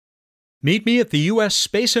Meet me at the U.S.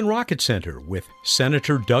 Space and Rocket Center with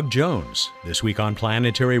Senator Doug Jones, this week on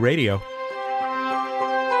Planetary Radio.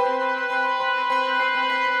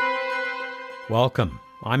 Welcome.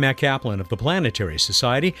 I'm Matt Kaplan of the Planetary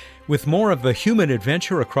Society with more of the human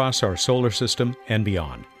adventure across our solar system and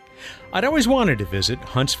beyond. I'd always wanted to visit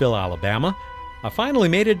Huntsville, Alabama. I finally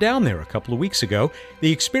made it down there a couple of weeks ago.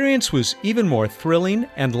 The experience was even more thrilling,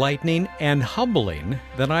 enlightening, and humbling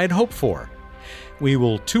than I had hoped for. We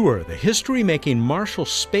will tour the history-making Marshall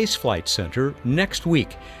Space Flight Center next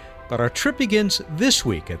week, but our trip begins this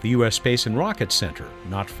week at the U.S. Space and Rocket Center,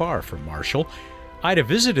 not far from Marshall. I'd have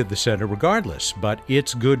visited the center regardless, but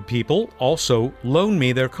its good people also loaned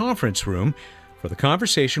me their conference room for the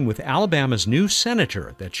conversation with Alabama's new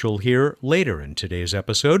senator that you'll hear later in today's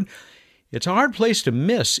episode. It's a hard place to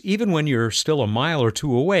miss, even when you're still a mile or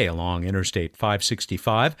two away along Interstate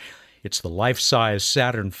 565. It's the life-size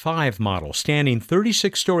Saturn V model, standing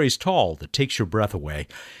 36 stories tall, that takes your breath away.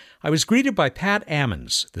 I was greeted by Pat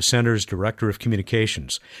Ammons, the center's director of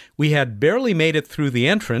communications. We had barely made it through the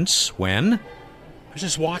entrance when I was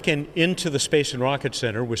just walking into the Space and Rocket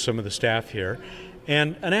Center with some of the staff here,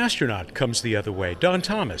 and an astronaut comes the other way, Don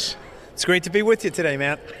Thomas. It's great to be with you today,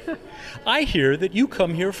 Matt. I hear that you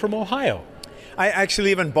come here from Ohio. I actually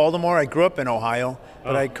live in Baltimore. I grew up in Ohio,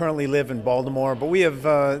 but I currently live in Baltimore. But we have,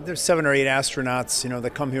 there's 7 or 8 astronauts,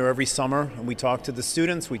 that come here every summer, and we talk to the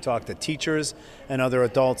students, we talk to teachers and other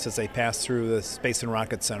adults as they pass through the Space and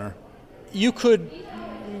Rocket Center. You could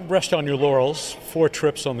rest on your laurels, 4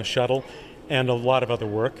 trips on the shuttle, and a lot of other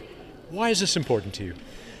work. Why is this important to you?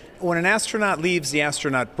 When an astronaut leaves the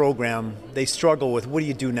astronaut program, they struggle with what do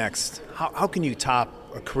you do next? How can you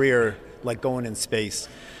top a career like going in space?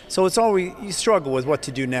 So it's always, you struggle with what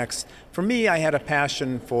to do next. For me, I had a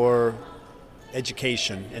passion for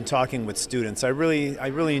education and talking with students. I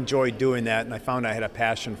really enjoyed doing that, and I found I had a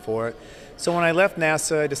passion for it. So when I left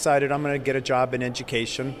NASA, I decided I'm going to get a job in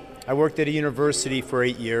education. I worked at a university for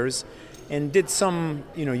 8 years and did some,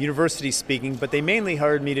 university speaking, but they mainly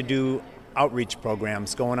hired me to do outreach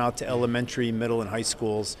programs, going out to elementary, middle, and high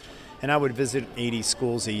schools, and I would visit 80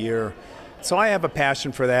 schools a year. So I have a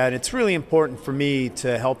passion for that. It's really important for me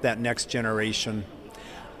to help that next generation.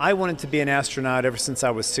 I wanted to be an astronaut ever since I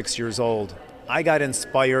was 6 years old. I got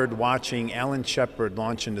inspired watching Alan Shepard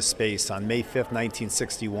launch into space on May 5th,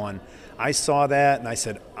 1961. I saw that and I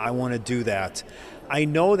said, I want to do that. I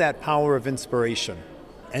know that power of inspiration.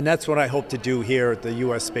 And that's what I hope to do here at the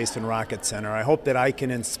U.S. Space and Rocket Center. I hope that I can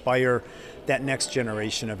inspire that next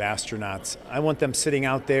generation of astronauts. I want them sitting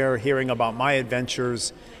out there hearing about my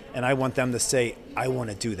adventures, and I want them to say, I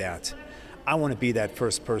want to do that. I want to be that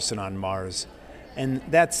first person on Mars. And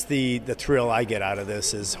that's the thrill I get out of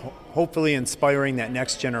this, is hopefully inspiring that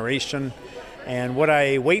next generation. And what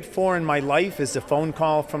I wait for in my life is a phone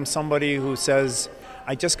call from somebody who says,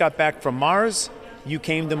 I just got back from Mars. You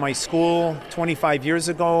came to my school 25 years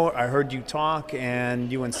ago. I heard you talk,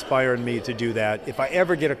 and you inspired me to do that. If I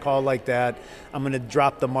ever get a call like that, I'm going to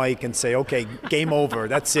drop the mic and say, okay, game over.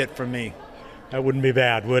 That's it for me. That wouldn't be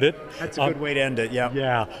bad, would it? That's a good way to end it, yeah.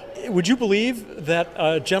 Yeah. Would you believe that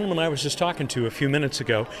a gentleman I was just talking to a few minutes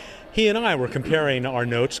ago, he and I were comparing our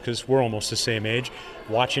notes, because we're almost the same age,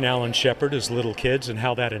 watching Alan Shepard as little kids and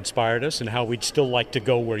how that inspired us and how we'd still like to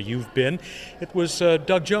go where you've been. It was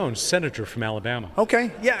Doug Jones, senator from Alabama.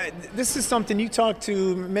 Okay, yeah, this is something you talk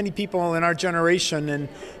to many people in our generation, and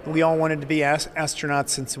we all wanted to be astronauts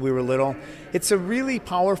since we were little. It's a really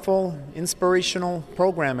powerful, inspirational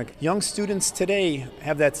program. Young students today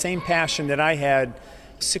have that same passion that I had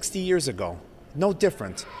 60 years ago, no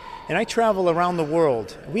different. And I travel around the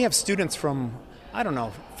world. We have students from,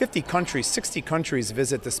 50 countries, 60 countries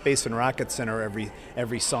visit the Space and Rocket Center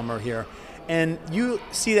every summer here. And you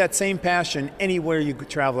see that same passion anywhere you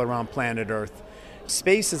travel around planet Earth.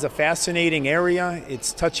 Space is a fascinating area.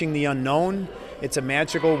 It's touching the unknown. It's a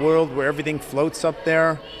magical world where everything floats up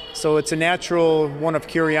there. So it's a natural one of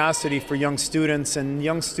curiosity for young students, and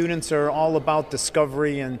young students are all about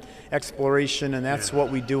discovery and exploration, and that's what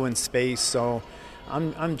we do in space. So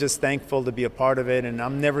I'm just thankful to be a part of it, and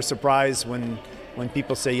I'm never surprised when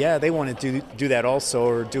people say, yeah, they want to do that also,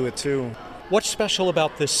 or do it too. What's special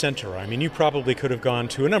about this center? I mean, you probably could have gone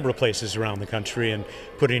to a number of places around the country and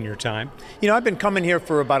put in your time. I've been coming here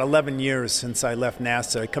for about 11 years since I left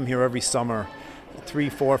NASA. I come here every summer, 3,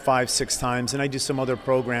 4, 5, 6 times, and I do some other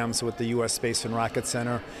programs with the U.S. Space and Rocket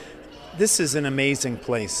Center. This is an amazing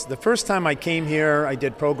place. The first time I came here, I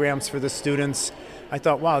did programs for the students. I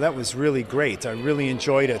thought, wow, that was really great. I really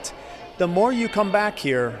enjoyed it. The more you come back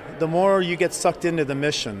here, the more you get sucked into the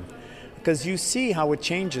mission. because you see how it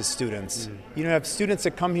changes students. You have students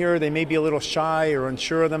that come here, they may be a little shy or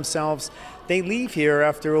unsure of themselves. They leave here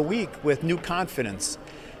after a week with new confidence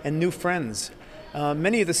and new friends.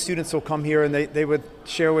 Many of the students will come here and they would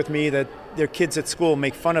share with me that their kids at school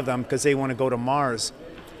make fun of them because they want to go to Mars.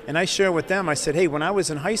 And I share with them, I said, hey, when I was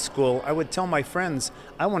in high school, I would tell my friends,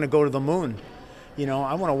 I want to go to the moon.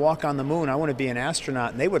 I want to walk on the moon. I want to be an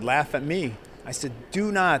astronaut. And they would laugh at me. I said,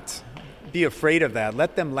 do not be afraid of that.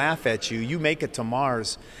 Let them laugh at you. You make it to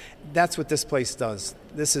Mars. That's what this place does.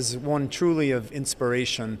 This is one truly of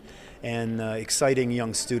inspiration and exciting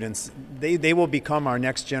young students. They will become our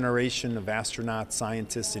next generation of astronauts,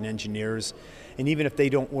 scientists, and engineers. And even if they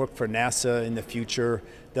don't work for NASA in the future,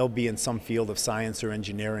 they'll be in some field of science or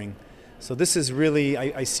engineering. So this is really,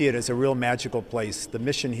 I see it as a real magical place. The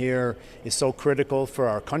mission here is so critical for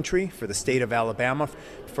our country, for the state of Alabama,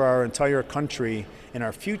 for our entire country and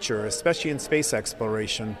our future, especially in space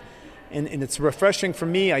exploration. And it's refreshing for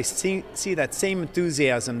me. I see that same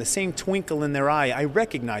enthusiasm, the same twinkle in their eye. I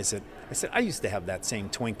recognize it. I said, I used to have that same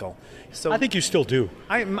twinkle. So I think you still do.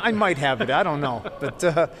 I might have it. I don't know.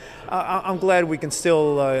 But I'm glad we can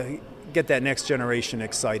still get that next generation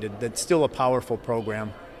excited. That's still a powerful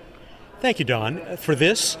program. Thank you, Don, for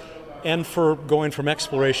this and for going from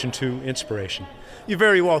exploration to inspiration. You're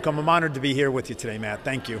very welcome. I'm honored to be here with you today, Matt.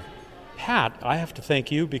 Thank you. Pat, I have to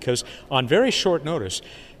thank you because on very short notice,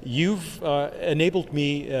 you've enabled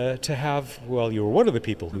me to have, well, you were one of the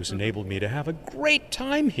people who's enabled me to have a great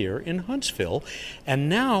time here in Huntsville. And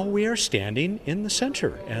now we are standing in the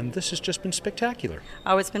center, and this has just been spectacular.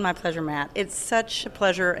 Oh, it's been my pleasure, Matt. It's such a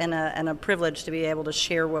pleasure and a privilege to be able to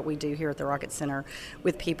share what we do here at the Rocket Center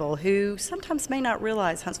with people who sometimes may not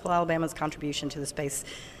realize Huntsville, Alabama's contribution to the space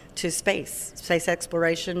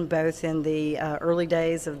exploration, both in the early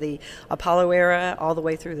days of the Apollo era, all the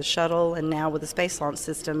way through the shuttle, and now with the Space Launch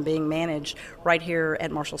System being managed right here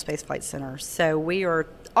at Marshall Space Flight Center. So we are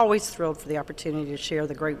always thrilled for the opportunity to share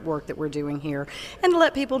the great work that we're doing here and to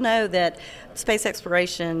let people know that space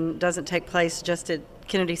exploration doesn't take place just at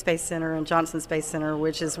Kennedy Space Center and Johnson Space Center,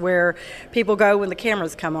 which is where people go when the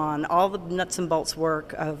cameras come on. All the nuts and bolts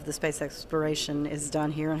work of the space exploration is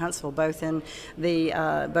done here in Huntsville, both with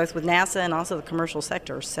NASA and also the commercial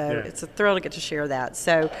sector. So It's a thrill to get to share that.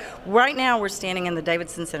 So right now we're standing in the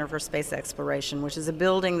Davidson Center for Space Exploration, which is a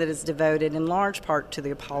building that is devoted in large part to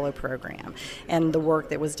the Apollo program and the work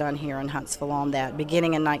that was done here in Huntsville on that,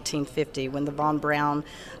 beginning in 1950 when the Von Braun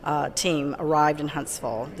team arrived in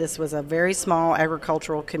Huntsville. This was a very small agricultural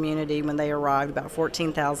community when they arrived, about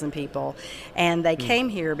 14,000 people, and they came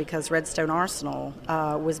here because Redstone Arsenal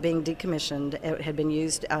was being decommissioned. It had been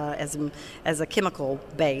used as a chemical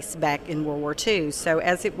base back in World War II. So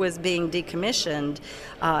as it was being decommissioned,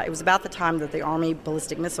 it was about the time that the Army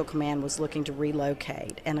Ballistic Missile Command was looking to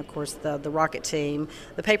relocate, and of course the rocket team,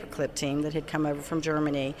 the paperclip team that had come over from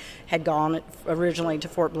Germany, had gone originally to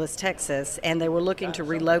Fort Bliss, Texas, and they were looking to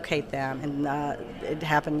relocate them, and it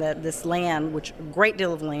happened that this land, which great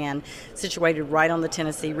deal of land situated right on the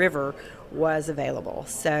Tennessee River, was available.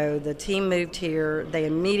 So the team moved here. They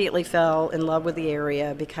immediately fell in love with the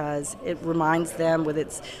area because it reminds them, with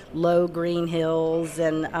its low green hills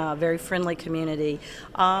and very friendly community,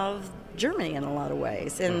 of Germany in a lot of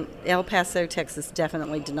ways. And El Paso, Texas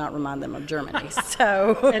definitely did not remind them of Germany.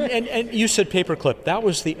 So and you said paperclip. That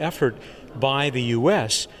was the effort by the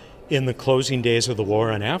U.S. in the closing days of the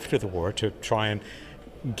war and after the war to try and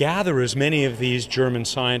gather as many of these German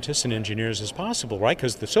scientists and engineers as possible, right?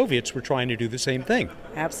 Because the Soviets were trying to do the same thing.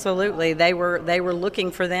 Absolutely. They were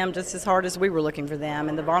looking for them just as hard as we were looking for them.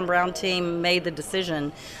 And the Von Braun team made the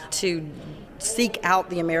decision to seek out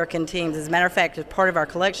the American teams. As a matter of fact, as part of our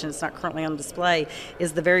collection, it's not currently on display,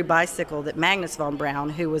 is the very bicycle that Magnus von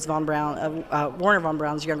Braun, who was Warner von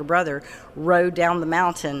Braun's younger brother, rode down the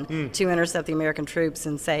mountain to intercept the American troops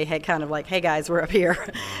and say, hey, kind of like, hey guys, we're up here.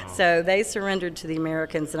 So they surrendered to the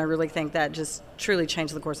Americans, and I really think that just truly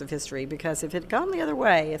changed the course of history, because if it had gone the other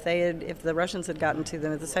way, if the Russians had gotten to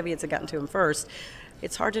them, if the Soviets had gotten to them first,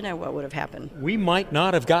 it's hard to know what would have happened. We might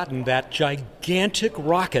not have gotten that gigantic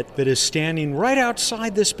rocket that is standing right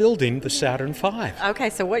outside this building, the Saturn V. Okay,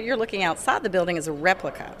 so what you're looking outside the building is a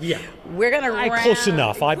replica. Yeah. We're going to close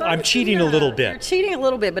enough. I'm cheating a little bit. You're cheating a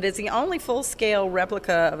little bit, but it's the only full-scale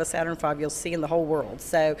replica of a Saturn V you'll see in the whole world.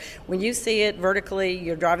 So when you see it vertically,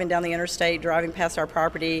 you're driving down the interstate, driving past our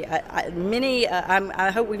property.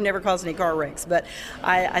 I hope we've never caused any car wrecks, but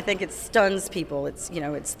I think it stuns people. It's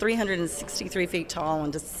 363 feet tall,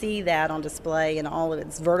 and to see that on display in all of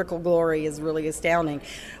its vertical glory is really really astounding.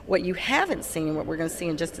 What you haven't seen, and what we're going to see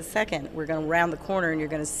in just a second, we're going to round the corner and you're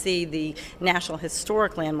going to see the National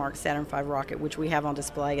Historic Landmark Saturn V rocket, which we have on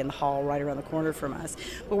display in the hall right around the corner from us.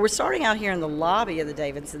 But we're starting out here in the lobby of the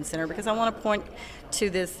Davidson Center because I want to point to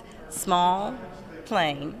this small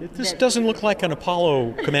plane. This doesn't look like an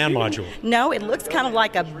Apollo command module. No, it looks kind of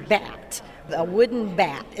like a bat. A wooden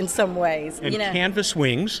bat in some ways. And canvas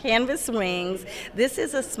wings. Canvas wings. This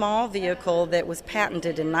is a small vehicle that was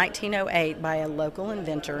patented in 1908 by a local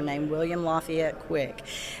inventor named William Lafayette Quick.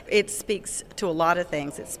 It speaks to a lot of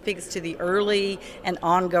things. It speaks to the early and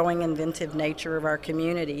ongoing inventive nature of our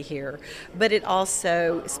community here, but it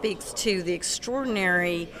also speaks to the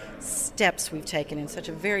extraordinary steps we've taken in such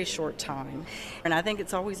a very short time. And I think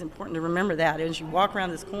it's always important to remember that as you walk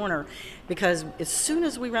around this corner, because as soon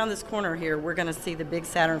as we round this corner here, we're going to see the big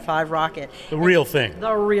Saturn V rocket. The real thing.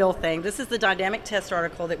 The real thing. This is the dynamic test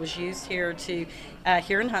article that was used here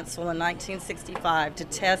here in Huntsville in 1965 to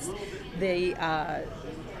test the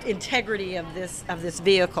integrity of this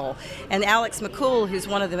vehicle. And Alex McCool, who's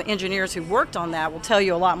one of the engineers who worked on that, will tell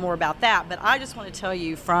you a lot more about that. But I just want to tell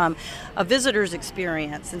you from a visitor's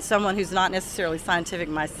experience and someone who's not necessarily scientific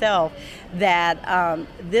myself, that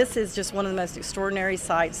this is just one of the most extraordinary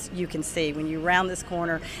sights you can see when you round this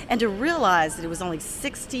corner. And to realize that it was only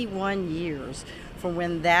 61 years from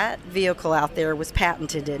when that vehicle out there was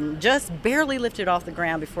patented and just barely lifted off the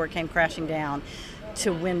ground before it came crashing down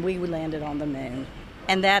to when we landed on the moon.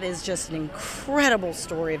 And that is just an incredible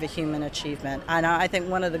story of a human achievement. And I think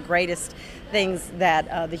one of the greatest things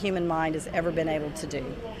that the human mind has ever been able to do.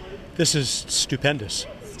 This is stupendous.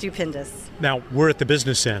 Stupendous. Now, we're at the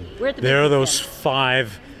business end. There are those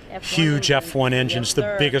 5 huge F1 engines,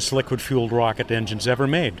 the biggest liquid-fueled rocket engines ever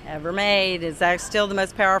made. Ever made. It's actually still the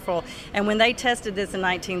most powerful. And when they tested this in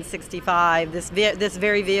 1965, this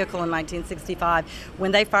very vehicle in 1965,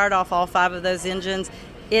 when they fired off all 5 of those engines,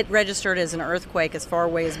 it registered as an earthquake as far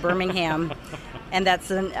away as Birmingham, and that's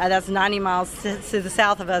 90 miles to the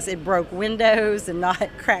south of us. It broke windows and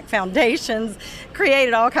cracked foundations,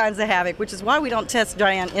 created all kinds of havoc, which is why we don't test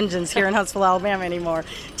giant engines here in Huntsville, Alabama anymore.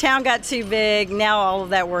 Town got too big. Now all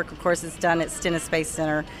of that work, of course, is done at Stennis Space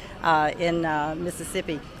Center in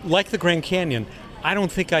Mississippi. Like the Grand Canyon, I don't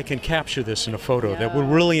think I can capture this in a photo that will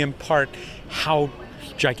really impart how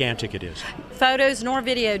gigantic it is. Photos nor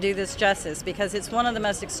video do this justice, because it's one of the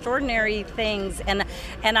most extraordinary things, and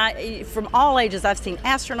I, from all ages, I've seen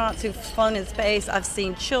astronauts who've flown in space. I've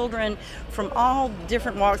seen children from all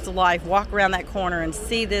different walks of life walk around that corner and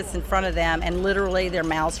see this in front of them, and literally their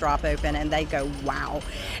mouths drop open and they go, wow.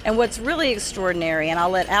 And what's really extraordinary, and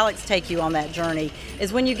I'll let Alex take you on that journey,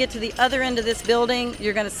 is when you get to the other end of this building,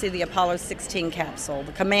 you're going to see the Apollo 16 capsule,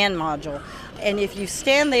 the command module. And if you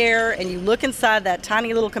stand there and you look inside that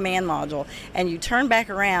tiny little command module and you turn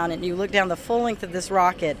back around and you look down the full length of this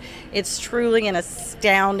rocket, it's truly an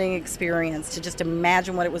astounding experience to just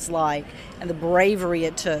imagine what it was like and the bravery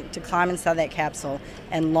it took to climb inside that capsule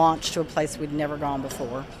and launch to a place we'd never gone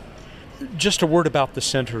before. Just a word about the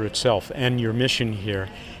center itself and your mission here.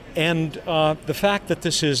 And the fact that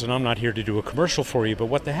this is, and I'm not here to do a commercial for you, but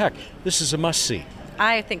what the heck, this is a must-see.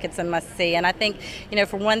 I think it's a must-see, and I think,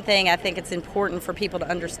 for one thing, I think it's important for people to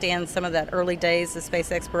understand some of that early days of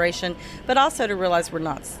space exploration, but also to realize we're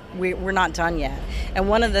not done yet. And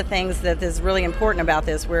one of the things that is really important about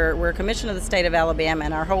this, we're a commission of the state of Alabama,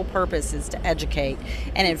 and our whole purpose is to educate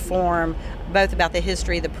and inform both about the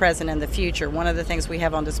history, the present, and the future. One of the things we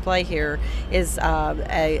have on display here is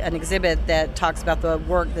an exhibit that talks about the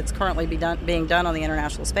work that's currently being done on the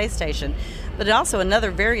International Space Station. But also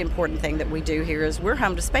another very important thing that we do here is we're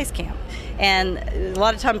home to Space Camp. And a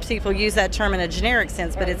lot of times people use that term in a generic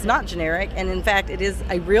sense, but it's not generic. And in fact, it is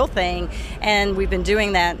a real thing. And we've been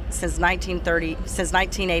doing that since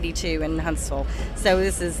 1982 in Huntsville. So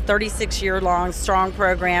this is a 36-year-long strong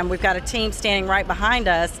program. We've got a team standing right behind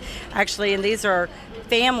us, actually, and these are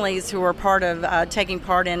families who are part of taking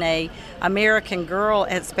part in a American Girl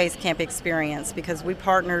at Space Camp experience, because we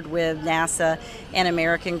partnered with NASA and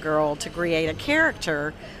American Girl to create a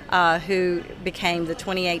character who became the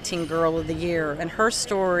 2018 Girl of the Year. And her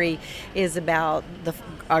story is about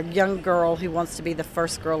a young girl who wants to be the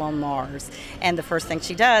first girl on Mars. And the first thing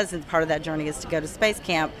she does, and part of that journey, is to go to Space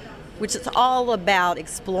Camp, which is all about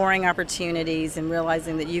exploring opportunities and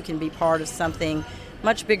realizing that you can be part of something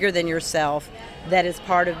much bigger than yourself, that is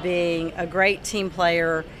part of being a great team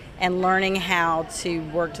player and learning how to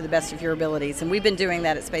work to the best of your abilities. And we've been doing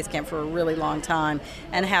that at Space Camp for a really long time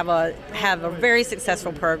and have a very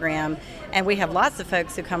successful program. And we have lots of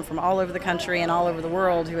folks who come from all over the country and all over the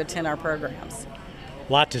world who attend our programs.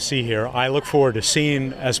 A lot to see here. I look forward to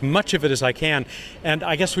seeing as much of it as I can. And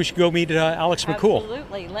I guess we should go meet Alex McCool.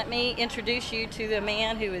 Absolutely. Let me introduce you to the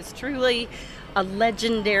man who is truly a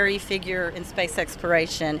legendary figure in space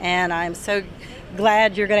exploration. And I'm so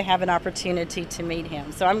glad you're going to have an opportunity to meet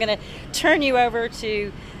him. So I'm going to turn you over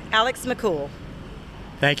to Alex McCool.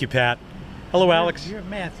 Thank you, Pat. Hello, Alex. You're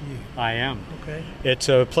Matthew. I am. Okay. It's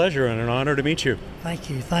a pleasure and an honor to meet you. Thank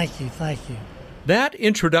you. That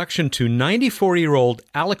introduction to 94-year-old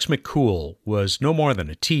Alex McCool was no more than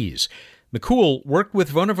a tease. McCool worked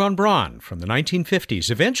with Wernher von Braun from the 1950s,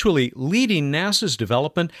 eventually leading NASA's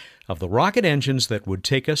development of the rocket engines that would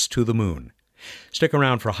take us to the moon. Stick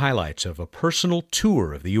around for highlights of a personal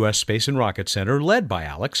tour of the U.S. Space and Rocket Center led by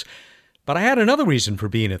Alex. But I had another reason for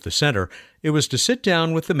being at the center. It was to sit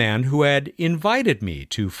down with the man who had invited me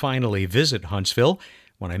to finally visit Huntsville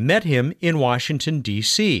when I met him in Washington,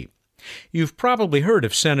 D.C. You've probably heard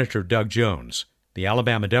of Senator Doug Jones. The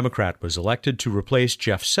Alabama Democrat was elected to replace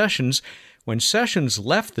Jeff Sessions when Sessions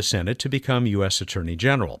left the Senate to become U.S. Attorney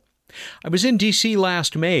General. I was in D.C.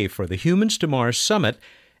 last May for the Humans to Mars Summit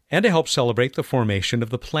and to help celebrate the formation of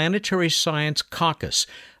the Planetary Science Caucus,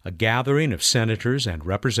 a gathering of senators and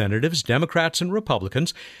representatives, Democrats and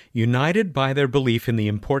Republicans, united by their belief in the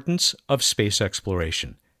importance of space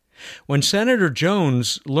exploration. When Senator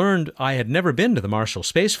Jones learned I had never been to the Marshall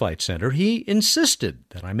Space Flight Center, he insisted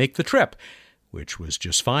that I make the trip, which was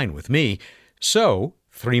just fine with me. So,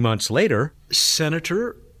 3 months later,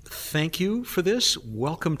 Senator, thank you for this.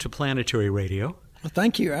 Welcome to Planetary Radio. Well,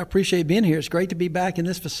 thank you. I appreciate being here. It's great to be back in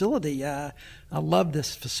this facility. I love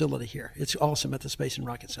this facility here. It's awesome at the Space and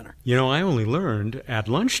Rocket Center. You know, I only learned at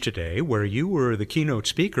lunch today, where you were the keynote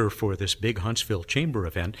speaker for this big Huntsville Chamber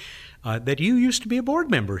event, that you used to be a board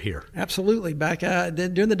member here. Absolutely. Back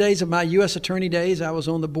during the days of my U.S. Attorney days, I was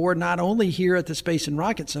on the board not only here at the Space and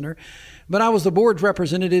Rocket Center, but I was the board's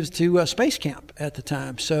representative to Space Camp at the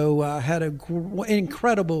time. So I had an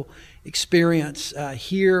incredible experience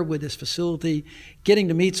here with this facility, getting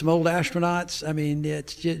to meet some old astronauts. I mean,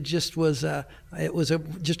 it just was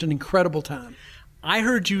just an incredible time. I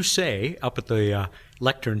heard you say up at the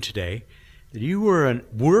lectern today that you were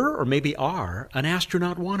or maybe are an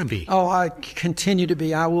astronaut wannabe. Oh, I continue to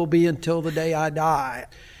be. I will be until the day I die.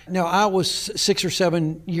 Now, I was 6 or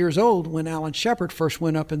 7 years old when Alan Shepard first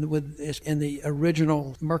went up in the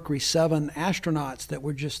original Mercury 7 astronauts that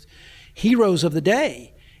were just heroes of the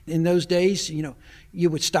day. In those days, you know, you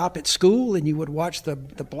would stop at school and you would watch the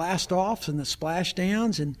blast-offs and the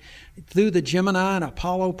splashdowns, and through the Gemini and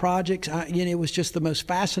Apollo projects, it was just the most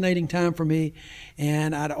fascinating time for me.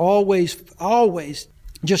 And I'd always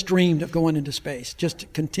just dreamed of going into space,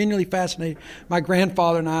 just continually fascinated. My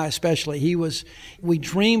grandfather and I especially, we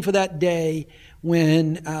dreamed for that day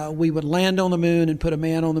when we would land on the moon and put a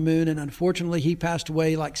man on the moon. And unfortunately, he passed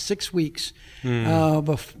away like 6 weeks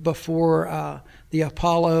before the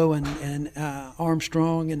Apollo and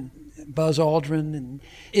Armstrong and Buzz Aldrin. And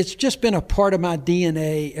it's just been a part of my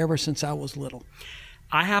DNA ever since I was little.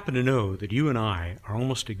 I happen to know that you and I are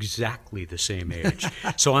almost exactly the same age.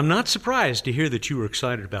 So I'm not surprised to hear that you were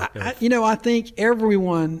excited about that. I think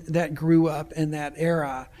everyone that grew up in that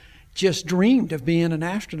era just dreamed of being an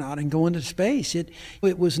astronaut and going to space. It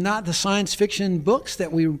was not the science fiction books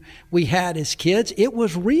that we had as kids. It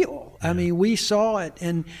was real. I mean, we saw it,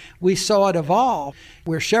 and we saw it evolve,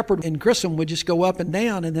 where Shepard and Grissom would just go up and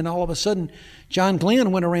down, and then all of a sudden, John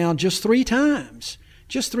Glenn went around just 3 times.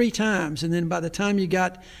 Just 3 times. And then by the time you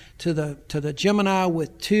got to the Gemini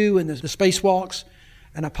with 2 and the spacewalks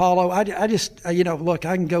and Apollo, I just, look,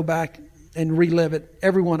 I can go back and relive it,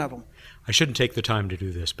 every one of them. I shouldn't take the time to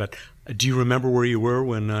do this, but do you remember where you were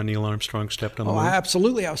when Neil Armstrong stepped on the moon?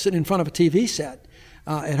 Absolutely. I was sitting in front of a TV set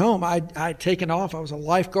at home. I'd taken off. I was a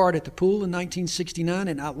lifeguard at the pool in 1969,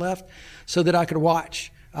 and I left so that I could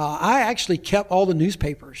watch. I actually kept all the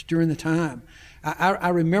newspapers during the time. I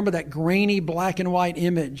remember that grainy black and white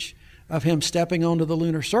image of him stepping onto the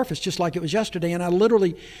lunar surface just like it was yesterday. And I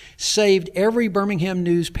literally saved every Birmingham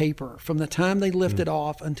newspaper from the time they lifted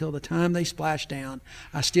off until the time they splashed down.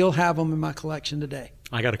 I still have them in my collection today.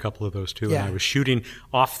 I got a couple of those too. Yeah. And I was shooting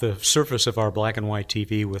off the surface of our black and white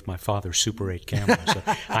TV with my father's Super 8 camera. So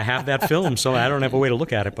I have that film, so I don't have a way to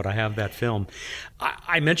look at it, but I have that film.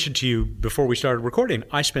 I mentioned to you before we started recording,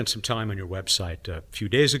 I spent some time on your website a few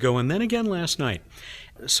days ago and then again last night.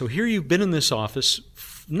 So here you've been in this office,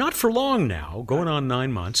 not for long now, going on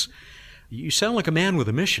 9 months. You sound like a man with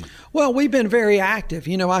a mission. Well, we've been very active.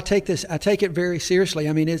 I take it very seriously.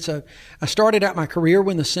 I mean, I started out my career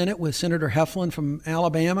in the Senate with Senator Heflin from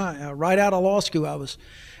Alabama. Right out of law school,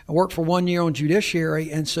 I worked for 1 year on judiciary,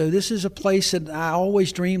 and so this is a place that I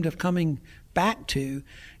always dreamed of coming back to.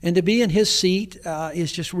 And to be in his seat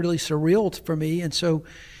is just really surreal for me. And so,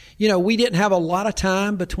 we didn't have a lot of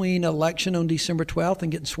time between election on December 12th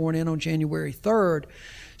and getting sworn in on January 3rd.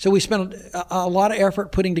 So we spent a lot of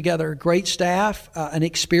effort putting together a great staff, an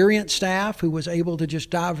experienced staff who was able to just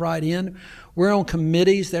dive right in. We're on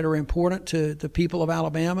committees that are important to the people of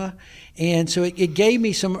Alabama. And so it gave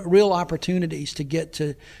me some real opportunities to get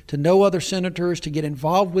to know other senators, to get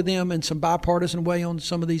involved with them in some bipartisan way on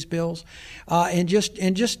some of these bills, and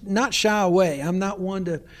just not shy away. I'm not one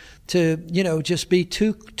to just be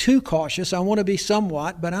too cautious. I want to be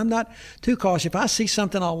somewhat, but I'm not too cautious. If I see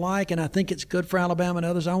something I like and I think it's good for Alabama and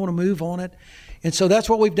others, I want to move on it. And so that's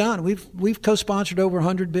what we've done. We've co-sponsored over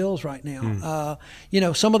 100 bills right now.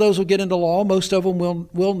 Some of those will get into law. Most of them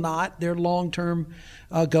will not. They're long-term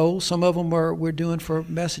goals. Some of them we're doing for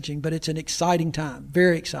messaging, but it's an exciting time,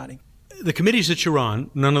 very exciting. The committees that you're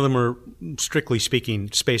on, none of them are, strictly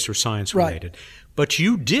speaking, space or science related. Right. But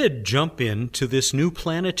you did jump into this new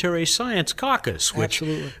Planetary Science Caucus, which,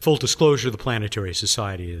 Absolutely. Full disclosure, the Planetary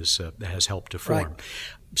Society has helped to form. Right.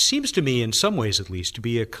 Seems to me, in some ways at least, to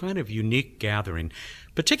be a kind of unique gathering,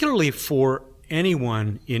 particularly for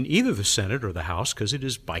anyone in either the Senate or the House, because it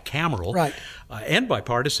is bicameral, right. And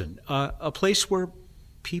bipartisan, a place where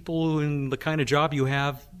people in the kind of job you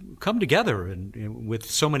have come together and with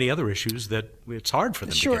so many other issues that it's hard for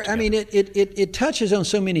them Sure. to get together. I mean, it touches on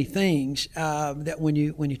so many things that when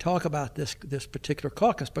you talk about this particular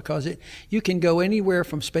caucus, because you can go anywhere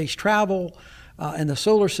from space travel and the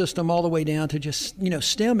solar system all the way down to just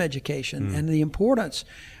STEM education and the importance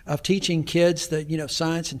of teaching kids that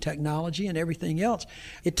science and technology and everything else.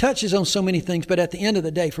 It touches on so many things, but at the end of the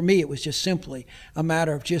day, for me, it was just simply a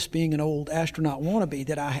matter of just being an old astronaut wannabe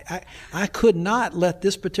that I could not let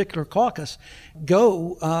this particular caucus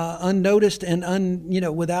go unnoticed and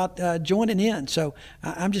without joining in. So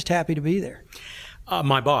I'm just happy to be there.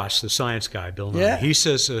 My boss, the science guy, Bill Nye, he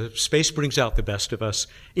says space brings out the best of us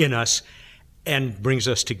in us and brings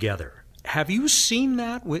us together. Have you seen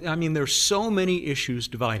that? I mean, there's so many issues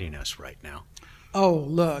dividing us right now. Oh,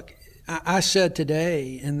 look, I said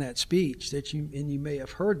today in that speech that you may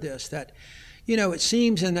have heard this, that, it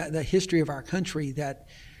seems in the history of our country that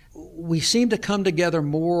we seem to come together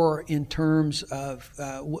more in terms of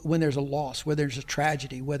when there's a loss, whether there's a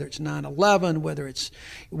tragedy, whether it's 9/11, whether it's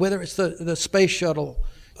the space shuttle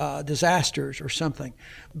disasters or something.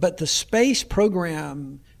 But the space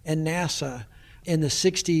program and NASA in the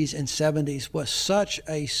 60s and 70s was such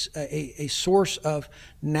a source of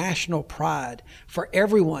national pride for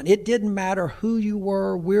everyone. It didn't matter who you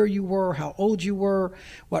were, where you were, how old you were,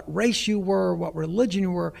 what race you were, what religion you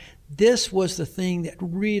were. This was the thing that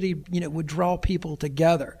really, would draw people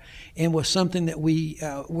together and was something that we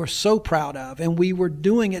were so proud of. And we were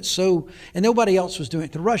doing it and nobody else was doing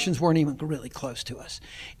it. The Russians weren't even really close to us.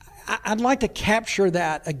 I'd like to capture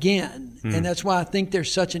that again, and that's why I think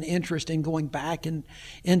there's such an interest in going back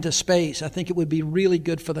into space. I think it would be really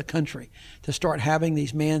good for the country to start having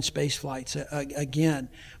these manned space flights again,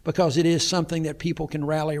 because it is something that people can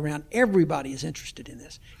rally around. Everybody is interested in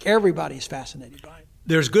this. Everybody is fascinated by it.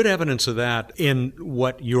 There's good evidence of that in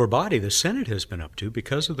what your body, the Senate, has been up to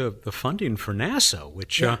because of the funding for NASA,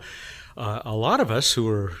 which a lot of us who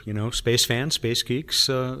are, space fans, space geeks,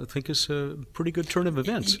 think is a pretty good turn of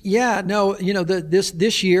events. Yeah, no,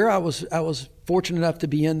 this year I was fortunate enough to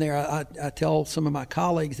be in there. I tell some of my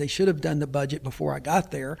colleagues they should have done the budget before I got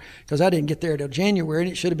there, because I didn't get there till January,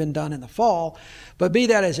 and it should have been done in the fall. But be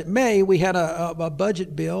that as it may, we had a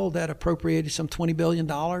budget bill that appropriated some $20 billion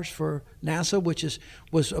for NASA, which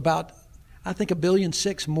was about, I think, $1.6 billion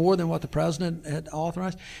more than what the president had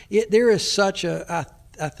authorized. There is such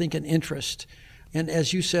I think an interest, and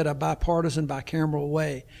as you said, a bipartisan, bicameral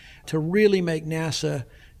way to really make NASA,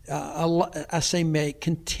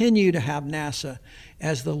 continue to have NASA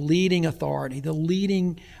as the leading authority,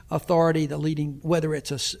 whether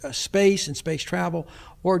it's a space and space travel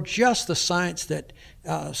or just the science that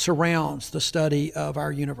surrounds the study of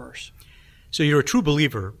our universe. So you're a true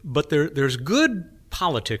believer, but there's good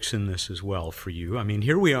politics in this as well for you. I mean,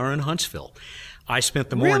 here we are in Huntsville. I spent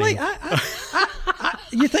the morning. Really?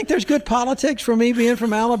 You think there's good politics for me being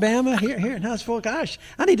from Alabama here in Huntsville? Gosh,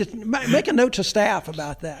 I need to make a note to staff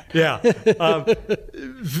about that. Yeah.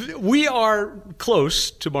 We are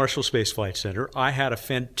close to Marshall Space Flight Center. I had a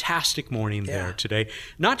fantastic morning there today,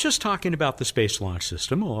 not just talking about the Space Launch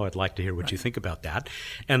System, although I'd like to hear what you think about that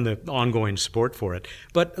and the ongoing support for it,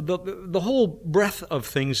 but the whole breadth of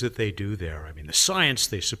things that they do there. I mean, the science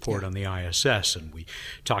they support on the ISS, and we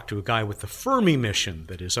talked to a guy with the Fermi mission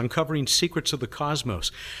that is uncovering secrets of the cosmos.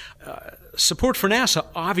 Support for NASA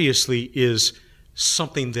obviously is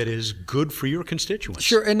something that is good for your constituents.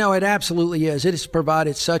 Sure, and no, it absolutely is. It has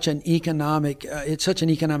provided such an economic, it's such an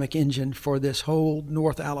economic engine for this whole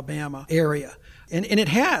North Alabama area. And it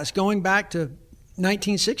has, going back to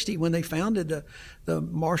 1960 when they founded the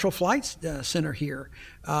Marshall Flight Center here.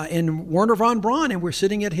 And Wernher von Braun, and we're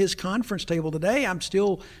sitting at his conference table today. I'm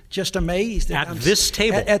still just amazed. That this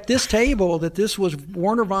table. At this table, that this was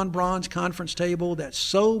Wernher von Braun's conference table, that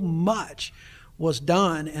so much was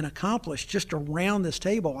done and accomplished just around this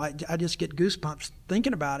table. I just get goosebumps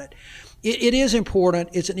thinking about it. It is important.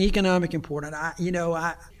 It's an economic important.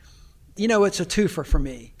 It's a twofer for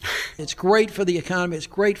me. It's great for the economy. It's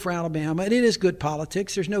great for Alabama. And it is good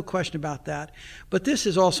politics. There's no question about that. But this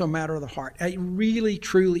is also a matter of the heart. It really,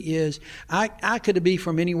 truly is. I could be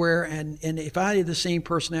from anywhere, and if I had the same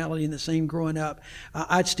personality and the same growing up,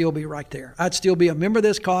 I'd still be right there. I'd still be a member of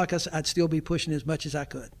this caucus. I'd still be pushing as much as I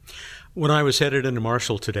could. When I was headed into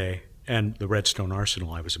Marshall today and the Redstone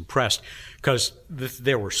Arsenal, I was impressed because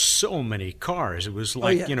there were so many cars. It was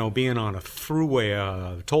like, being on a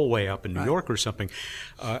throughway, tollway up in New York or something,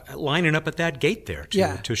 lining up at that gate there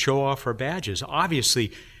to show off our badges.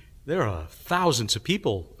 Obviously, there are thousands of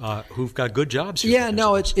people who've got good jobs here.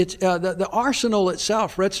 It's the Arsenal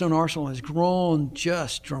itself, Redstone Arsenal, has grown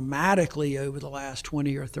just dramatically over the last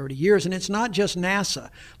 20 or 30 years. And it's not just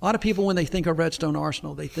NASA. A lot of people, when they think of Redstone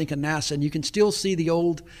Arsenal, they think of NASA. And you can still see the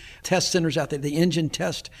old test centers out there, the engine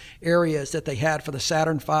test areas that they had for the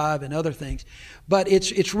Saturn V and other things. But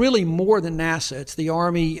it's really more than NASA. It's the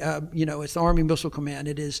Army, it's the Army Missile Command.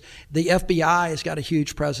 It is the FBI has got a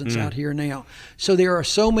huge presence out here now. So there are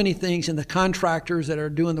so many things, and the contractors that are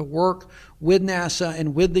doing the work with NASA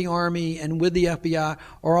and with the Army and with the FBI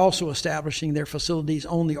are also establishing their facilities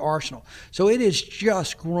on the Arsenal. So it has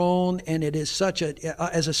just grown, and it is such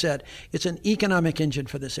as I said, it's an economic engine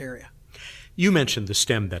for this area. You mentioned the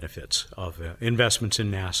STEM benefits of investments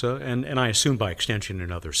in NASA, and I assume by extension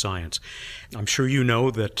in other science. I'm sure you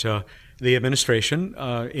know that the administration,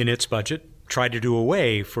 in its budget, tried to do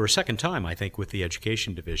away for a second time, I think, with the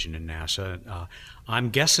education division in NASA. I'm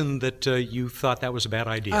guessing that you thought that was a bad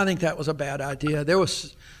idea. I think that was a bad idea. There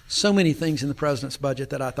was so many things in the president's budget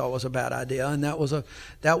that I thought was a bad idea, and that was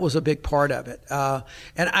a big part of it.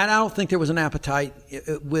 And I don't think there was an appetite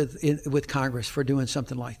with Congress for doing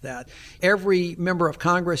something like that. Every member of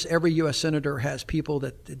Congress, every U.S. senator has people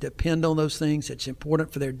that depend on those things. It's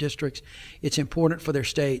important for their districts. It's important for their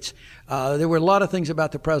states. There were a lot of things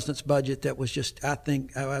about the president's budget that was just, I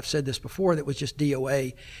think, I've said this before, that was just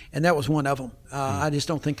DOA, and that was one of them. I just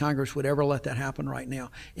don't think Congress would ever let that happen right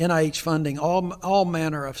now. NIH funding, all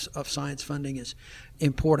manner of science funding is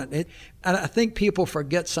important. I think people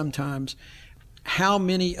forget sometimes how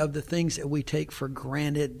many of the things that we take for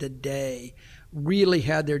granted today really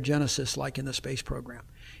had their genesis like in the space program.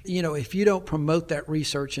 If you don't promote that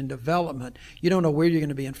research and development, you don't know where you're going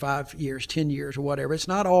to be in 5 years, 10 years, or whatever. It's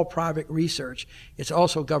not all private research. It's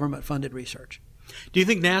also government-funded research. Do you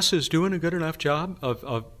think NASA is doing a good enough job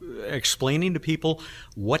of explaining to people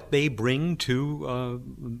what they bring to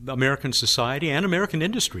American society and American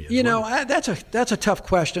industry as well? That's a tough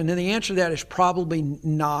question, and the answer to that is probably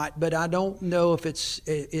not. But I don't know if it's.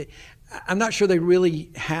 I'm not sure they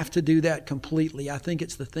really have to do that completely. I think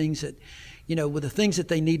it's the things that, with the things that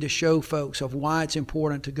they need to show folks of why it's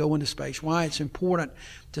important to go into space, why it's important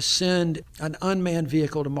to send an unmanned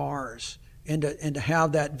vehicle to Mars. And to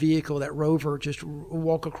have that vehicle, that rover, just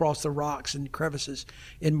walk across the rocks and crevices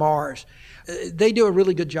in Mars. They do a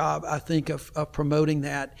really good job, I think, of promoting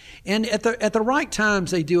that. And at the right times,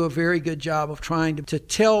 they do a very good job of trying to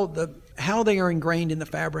tell how they are ingrained in the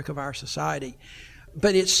fabric of our society.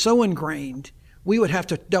 But it's so ingrained, we would have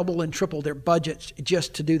to double and triple their budgets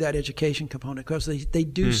just to do that education component, because they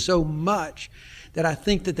do so much that I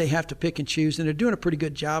think that they have to pick and choose. And they're doing a pretty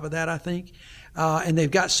good job of that, I think. And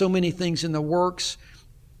they've got so many things in the works.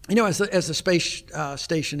 As the space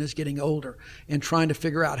station is getting older, and trying to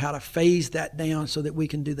figure out how to phase that down so that we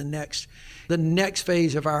can do the next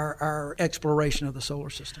phase of our exploration of the solar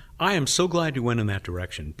system. I am so glad you went in that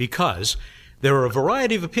direction, because there are a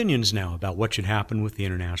variety of opinions now about what should happen with the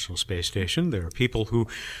International Space Station. There are people who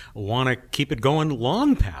want to keep it going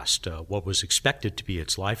long past what was expected to be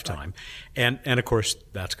its lifetime. Right. And of course,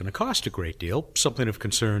 that's going to cost a great deal, something of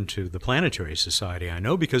concern to the Planetary Society, I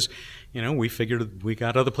know, because, we figured we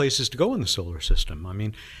got other places to go in the solar system. I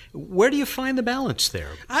mean, where do you find the balance there?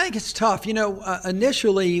 I think it's tough.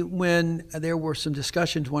 Initially, when there were some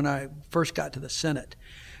discussions when I first got to the Senate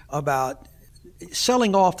about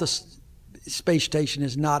selling off the space station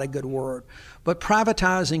is not a good word, but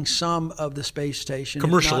privatizing some of the space station.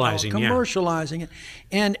 Commercializing it.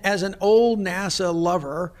 And as an old NASA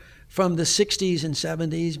lover, from the 60s and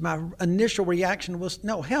 70s, my initial reaction was,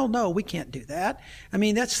 no, hell no, we can't do that. I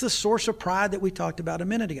mean, that's the source of pride that we talked about a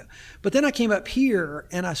minute ago. But then I came up here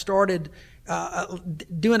and I started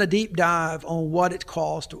doing a deep dive on what it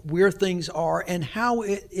costs, where things are, and how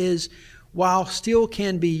it is, while still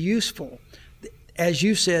can be useful. As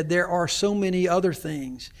you said, there are so many other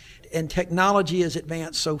things, and technology has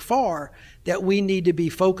advanced so far that we need to be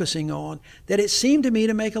focusing on, that it seemed to me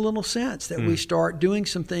to make a little sense that we start doing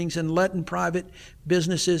some things and letting private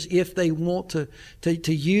businesses, if they want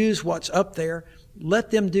to use what's up there,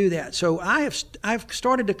 let them do that. So I've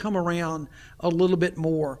started to come around a little bit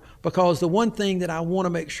more, because the one thing that I want to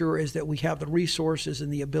make sure is that we have the resources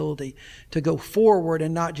and the ability to go forward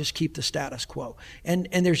and not just keep the status quo. And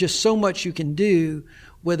there's just so much you can do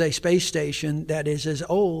with a space station that is as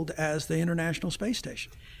old as the International Space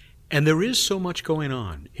Station. And there is so much going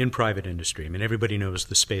on in private industry. I mean, everybody knows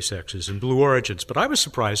the SpaceX's and Blue Origins, but I was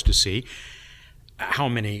surprised to see how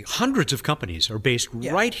many hundreds of companies are based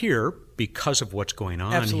right here because of what's going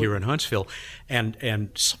on here in Huntsville. And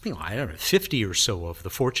something like, I don't know, 50 or so of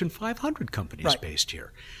the Fortune 500 companies based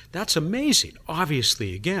here. That's amazing.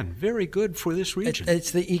 Obviously, again, very good for this region.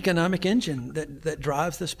 It's the economic engine that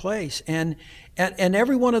drives this place. And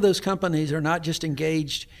every one of those companies are not just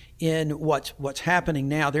engaged in what's happening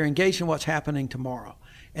now. They're engaged in what's happening tomorrow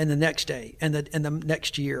and the next day and the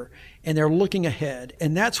next year. And they're looking ahead.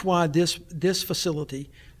 And that's why this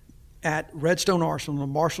facility at Redstone Arsenal, the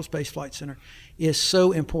Marshall Space Flight Center, is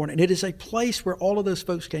so important. It is a place where all of those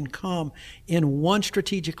folks can come in one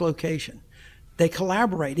strategic location. They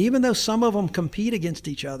collaborate, even though some of them compete against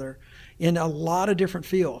each other in a lot of different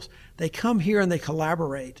fields. They come here and they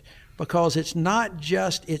collaborate, because it's not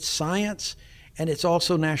just it's science, and it's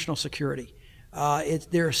also national security.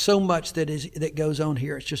 There's so much that goes on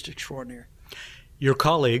here. It's just extraordinary. Your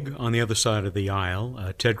colleague on the other side of the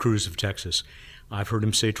aisle, Ted Cruz of Texas, I've heard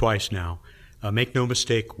him say twice now, make no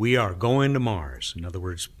mistake, we are going to Mars. In other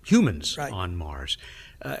words, humans on Mars.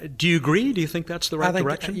 Do you agree? Do you think that's the right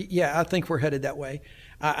direction? Yeah, I think we're headed that way.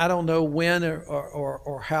 I don't know when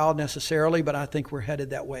or how necessarily, but I think we're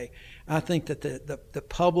headed that way. I think that the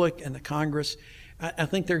public and the Congress, I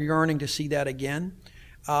think they're yearning to see that again.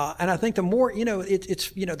 And I think the more,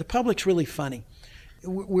 the public's really funny.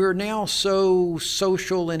 We're now so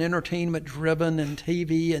social and entertainment driven, and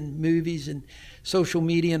TV and movies and social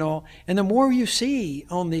media and all. And the more you see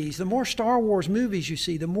on these, the more Star Wars movies you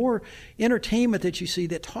see, the more entertainment that you see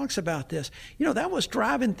that talks about this. That was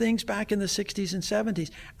driving things back in the 60s and 70s.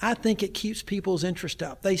 I think it keeps people's interest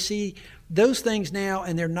up. They see those things now,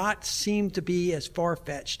 and they're not seem to be as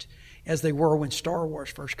far-fetched as they were when Star Wars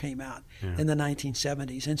first came out in the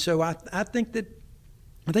 1970s. And so I think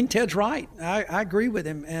Ted's right. I agree with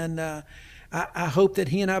him, and I hope that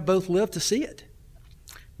he and I both live to see it.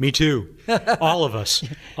 Me too. All of us.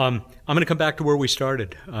 I'm going to come back to where we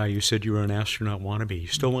started. You said you were an astronaut wannabe. You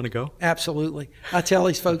still want to go? Absolutely. I tell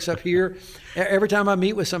these folks up here, every time I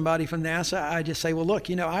meet with somebody from NASA, I just say, well, look,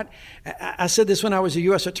 I said this when I was a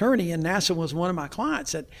U.S. attorney, and NASA was one of my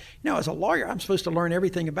clients, that, as a lawyer, I'm supposed to learn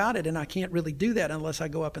everything about it, and I can't really do that unless I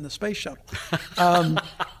go up in the space shuttle.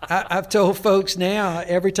 I've told folks now,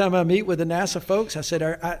 every time I meet with the NASA folks, I said,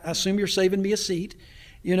 I assume you're saving me a seat.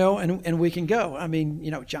 And we can go. I mean,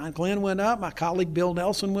 John Glenn went up. My colleague Bill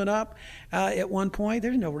Nelson went up at one point.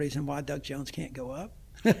 There's no reason why Doug Jones can't go up.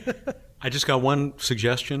 I just got one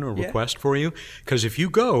suggestion or request for you, because if you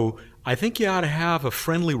go, I think you ought to have a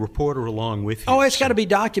friendly reporter along with you. Oh, it's got to be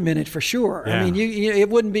documented for sure. Yeah. I mean, it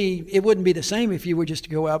wouldn't be the same if you were just to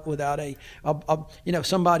go up without a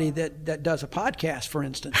somebody that does a podcast, for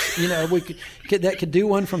instance. That could do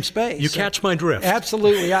one from space. You catch my drift.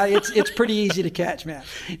 Absolutely. It's pretty easy to catch, Matt.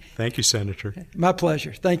 Thank you, Senator. My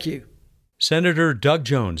pleasure. Thank you. Senator Doug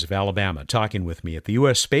Jones of Alabama talking with me at the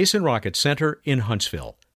U.S. Space and Rocket Center in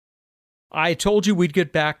Huntsville. I told you we'd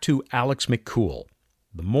get back to Alex McCool.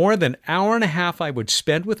 The more than hour and a half I would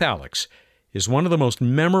spend with Alex is one of the most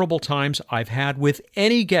memorable times I've had with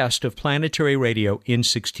any guest of Planetary Radio in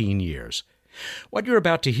 16 years. What you're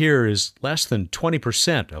about to hear is less than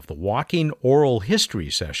 20% of the walking oral history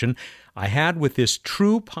session I had with this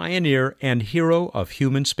true pioneer and hero of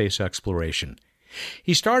human space exploration.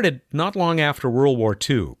 He started not long after World War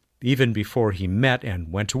II, even before he met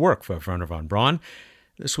and went to work for Wernher von Braun.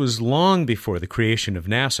 This was long before the creation of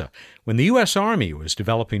NASA, when the U.S. Army was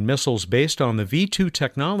developing missiles based on the V-2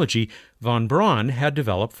 technology von Braun had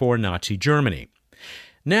developed for Nazi Germany.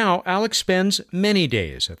 Now, Alex spends many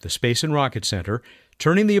days at the Space and Rocket Center,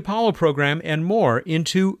 turning the Apollo program and more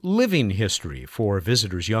into living history for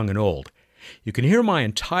visitors young and old. You can hear my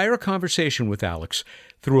entire conversation with Alex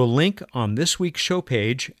through a link on this week's show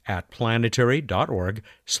page at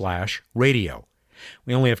planetary.org/radio.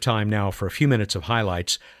 We only have time now for a few minutes of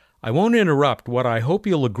highlights. I won't interrupt what I hope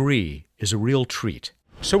you'll agree is a real treat.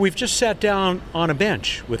 So we've just sat down on a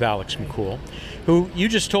bench with Alex McCool, who you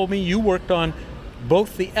just told me you worked on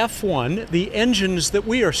both the F1, the engines that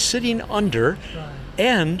we are sitting under,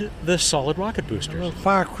 and the solid rocket boosters. The little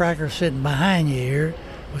firecracker sitting behind you here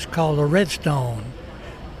was called the Redstone.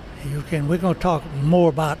 We're going to talk more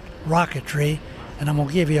about rocketry, and I'm going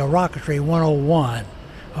to give you a rocketry 101.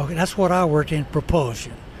 Okay, that's what I worked in,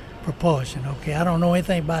 propulsion. Okay, I don't know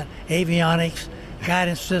anything about avionics,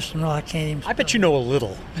 guidance system. No, I can't even. I bet you know a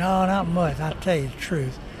little. No, not much. I'll tell you the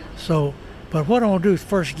truth. So, but what I'm going to do is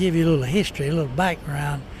first give you a little history, a little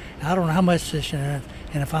background. I don't know how much this is, and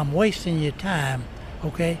if I'm wasting your time,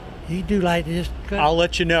 okay, you do like to just cut. I'll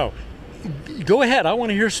let you know. Go ahead. I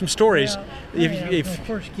want to hear some stories. I'll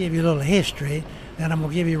first give you a little history, then I'm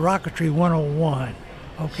going to give you rocketry 101.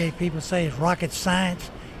 Okay, people say it's rocket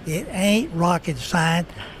science. It ain't rocket science.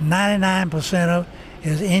 99% of it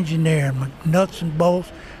is engineering, nuts and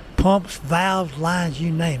bolts, pumps, valves, lines,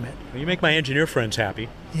 you name it. Well, you make my engineer friends happy.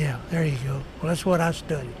 Yeah, there you go. Well, that's what I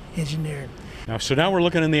studied, engineering. So now we're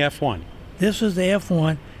looking in the F1. This is the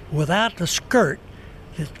F1 without the skirt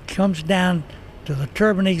that comes down to the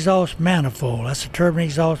turbine exhaust manifold. That's the turbine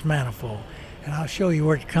exhaust manifold. And I'll show you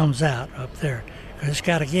where it comes out up there, because it's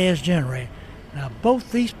got a gas generator. Now,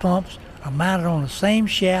 both these pumps are mounted on the same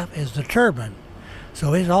shaft as the turbine,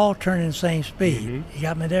 so it's all turning the same speed. Mm-hmm. You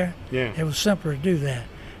got me there? Yeah. It was simpler to do that.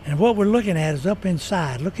 And what we're looking at is up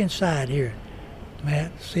inside. Look inside here,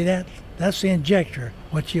 Matt. See that? That's the injector,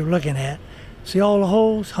 what you're looking at. See all the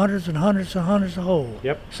holes? Hundreds and hundreds and hundreds of holes.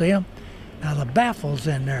 Yep. See them? Now, the baffle's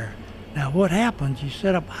in there. Now, what happens, you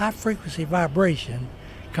set up high-frequency vibration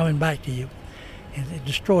coming back to you, and it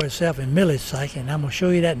destroys itself in milliseconds, and I'm going to show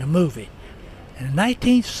you that in the movie. In the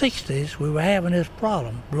 1960s, we were having this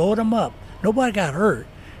problem, blowing them up. Nobody got hurt,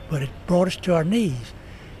 but it brought us to our knees.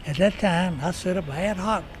 At that time, I set up an ad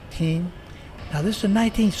hoc team. Now, this is the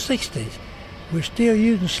 1960s. We're still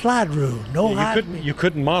using slide rule. You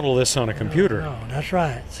couldn't model this on a computer. No, that's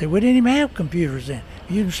right. See, we didn't even have computers then.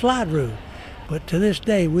 We used slide rule. But to this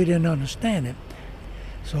day, we didn't understand it.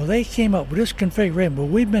 So they came up with this configuration, but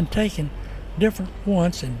we've been taking different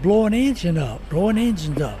ones and blowing engines up.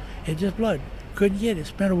 It just blew. Couldn't get it.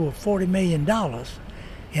 Spent over $40 million in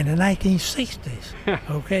the 1960s.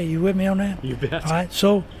 Okay, you with me on that? You bet. All right,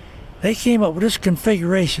 so they came up with this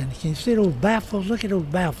configuration. Can you see those baffles? Look at those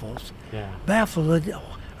baffles. Yeah. Baffles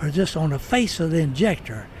are just on the face of the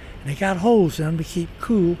injector. And they got holes in them to keep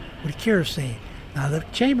cool with kerosene. Now, the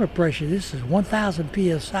chamber pressure, this is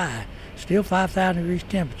 1,000 psi, still 5,000 degrees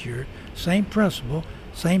temperature, same principle,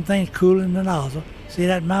 same thing cooling the nozzle. See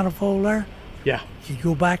that manifold there? Yeah. You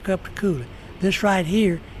go back up to cool it. This right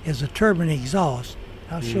here is the turbine exhaust.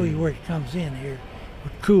 I'll show you where it comes in here.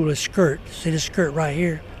 With cool the skirt. See this skirt right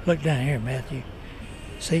here? Look down here, Matthew.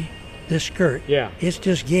 See this skirt? Yeah. It's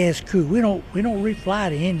just gas cool. We don't refly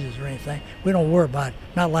the engines or anything. We don't worry about it.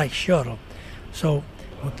 Not like shuttle. So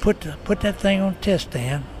we put that thing on a test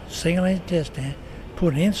stand, single engine test stand,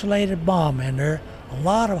 put an insulated bomb in there, a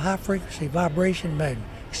lot of high frequency vibration measurement,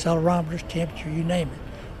 accelerometers, temperature, you name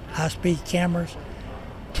it, high speed cameras,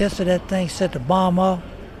 tested that thing, set the bomb up,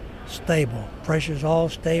 stable, pressure's all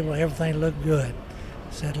stable, everything looked good.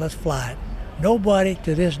 Said let's fly it. Nobody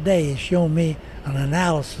to this day has shown me an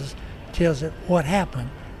analysis that tells it what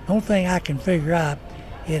happened. The only thing I can figure out,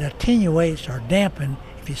 it attenuates or dampens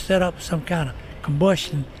if you set up some kind of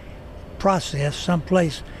combustion process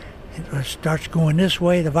someplace. It starts going this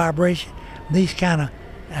way, the vibration, these kind of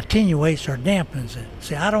attenuates or dampens it.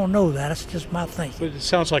 See, I don't know that. It's just my thinking. But it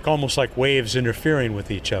sounds like almost like waves interfering with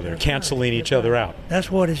each other, canceling each other out. That's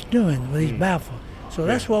what it's doing with these baffles. So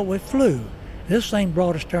that's what we flew. This thing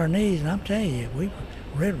brought us to our knees, and I'm telling you,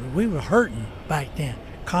 we were hurting back then.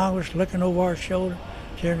 Congress looking over our shoulder,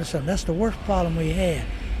 cheering us up. That's the worst problem we had.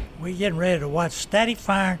 We're getting ready to watch static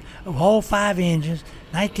firing of all 5 engines,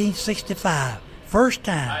 1965. First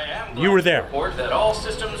time. You were there. Report that all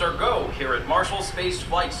systems are go here at Marshall Space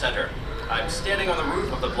Flight Center. I'm standing on the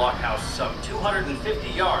roof of the blockhouse some 250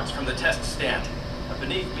 yards from the test stand.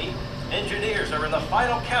 Beneath me, engineers are in the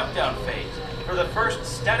final countdown phase for the first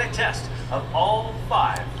static test of all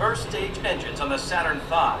 5 first-stage engines on the Saturn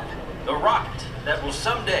V, the rocket that will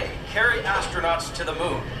someday carry astronauts to the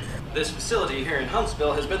moon. This facility here in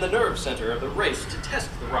Huntsville has been the nerve center of the race to test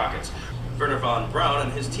the rockets. Werner von Braun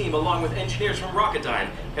and his team, along with engineers from Rocketdyne,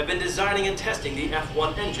 have been designing and testing the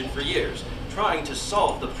F1 engine for years, trying to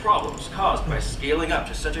solve the problems caused by scaling up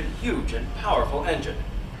to such a huge and powerful engine.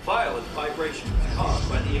 Violent vibrations caused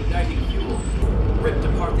by the igniting fuel ripped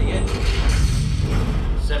apart the engine,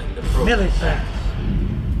 setting the program back.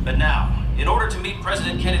 But now, in order to meet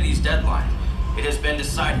President Kennedy's deadline, it has been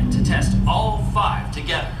decided to test all 5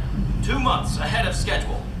 together, 2 months ahead of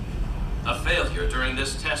schedule. A failure during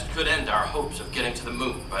this test could end our hopes of getting to the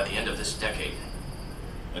moon by the end of this decade.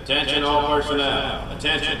 Attention all personnel.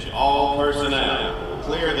 Attention all personnel.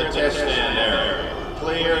 Clear the test stand area.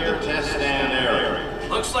 Clear the test stand area.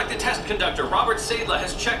 Looks like the test conductor, Robert Sadler,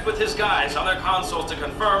 has checked with his guys on their consoles to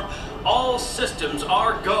confirm all systems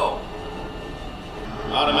are go.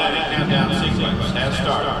 Automatic countdown sequence has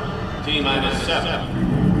started. T-minus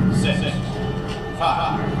 7, 6,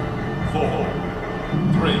 5, 4,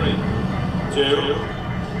 3, 2,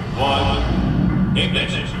 1,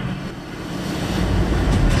 ignition.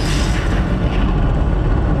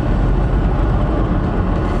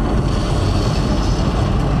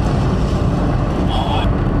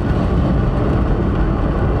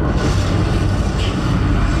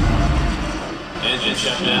 Engine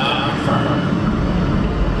shutdown confirmed.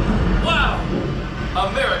 Wow!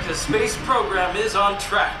 America's space program is on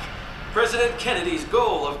track. President Kennedy's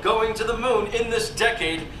goal of going to the moon in this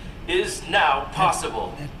decade is now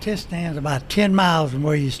possible. That test stand's about 10 miles from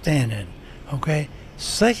where you're standing, okay?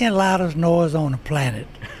 Second loudest noise on the planet.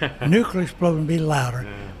 Nuclear explosion be louder.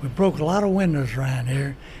 We broke a lot of windows around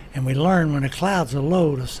here, and we learned when the clouds are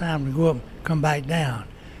low, the sound would go up and come back down.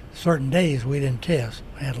 Certain days we didn't test.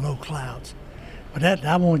 We had low clouds. But that,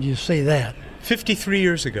 I wanted you to see that. 53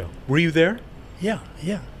 years ago. Were you there? Yeah.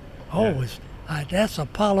 Always. That's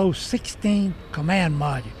Apollo 16 command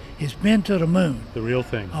module. It's been to the moon. The real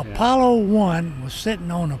thing. Apollo 1 was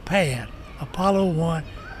sitting on a pad. Apollo 1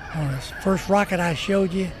 on the first rocket I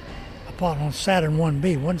showed you, on Saturn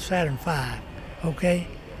 1B, wasn't Saturn 5. Okay?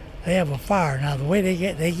 They have a fire. Now the way they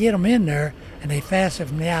get them in there and they fasten it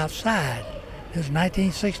from the outside. This is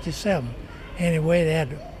 1967. Anyway, they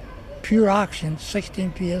had pure oxygen,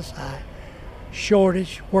 16 psi,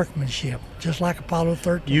 shortage, workmanship, just like Apollo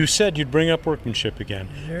 13. You said you'd bring up workmanship again.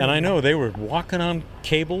 And I know they were walking on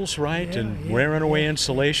cables, right? And wearing away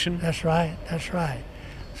insulation. That's right.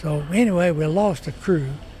 So anyway, we lost a crew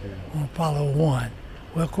on Apollo 1.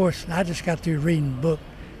 Well, of course, I just got through reading a book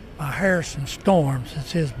by Harrison Storms.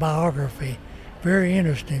 It's his biography. Very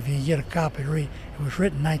interesting if you get a copy to read. It was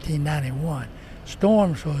written in 1991.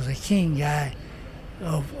 Storms was a king guy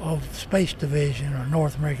of Space Division or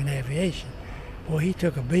North American Aviation. Well, he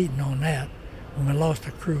took a beating on that when we lost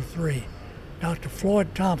a crew of 3. Dr.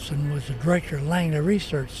 Floyd Thompson was the director of Langley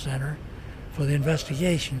Research Center for the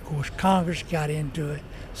investigation. Of course, Congress got into it,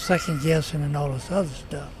 second guessing and all this other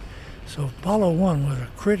stuff. So Apollo 1 was a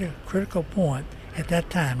critical point at that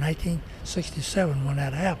time, 1967, when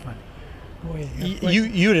that happened.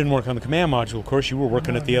 You didn't work on the command module, of course. You were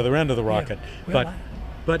working at the other end of the rocket. Yeah.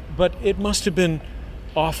 Well, but it must have been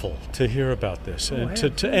awful to hear about this and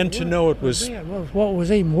to know it was. Well, what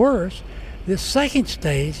was even worse, this second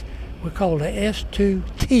stage we called the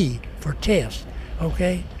S2T for test.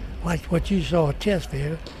 Okay, like what you saw a test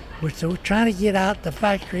vehicle, which they were trying to get out the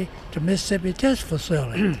factory to Mississippi Test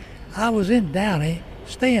Facility. I was in Downey,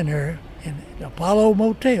 staying there in the Apollo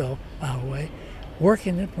Motel, by the way,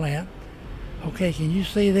 working in the plant. Okay, can you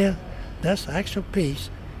see this? That's the actual piece.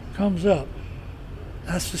 Comes up.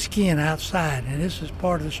 That's the skin outside, and this is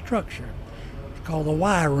part of the structure. It's called the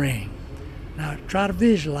Y ring. Now try to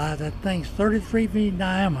visualize that thing's 33 feet in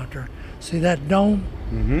diameter. See that dome?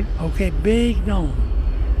 Mm-hmm. Okay, big dome.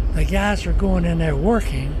 The guys are going in there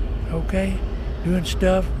working, okay, doing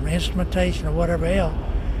stuff, instrumentation or whatever else.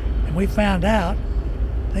 And we found out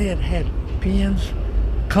they had pins,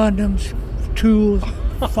 condoms, tools,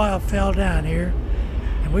 fell down here.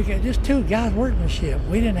 And we got just 2 guys' workmanship.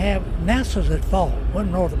 We didn't have, NASA's at fault,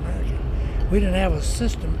 wasn't North America. We didn't have a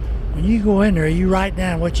system. When you go in there, you write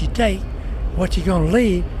down what you take, what you're going to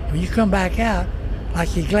leave, and when you come back out,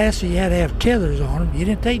 like your glasses, you had to have tethers on them. You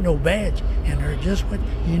didn't take no badge in there, just what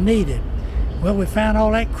you needed. Well, we found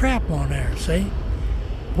all that crap on there, see?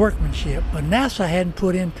 Workmanship. But NASA hadn't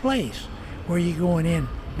put in place where you're going in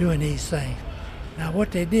doing these things. Now,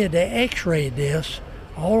 what they did, they x-rayed this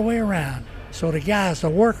all the way around so the guys, the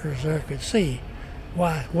workers there could see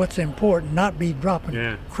what's important, not be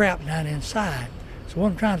dropping crap down inside. So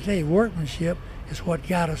what I'm trying to tell you, workmanship is what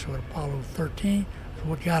got us with Apollo 13, is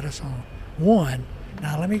what got us on 1.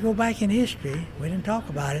 Now let me go back in history. We didn't talk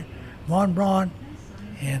about it. Von Braun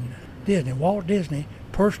and Disney, Walt Disney,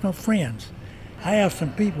 personal friends. I have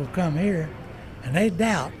some people come here and they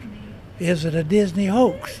doubt, is it a Disney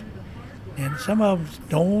hoax? And some of them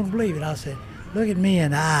don't want to believe it. I said, look at me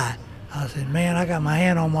in the eye. I said, man, I got my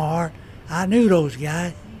hand on my heart. I knew those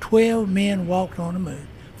guys. 12 men walked on the moon,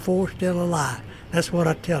 4 still alive. That's what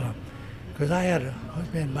I tell them. Because it's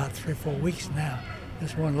been about 3 or 4 weeks now.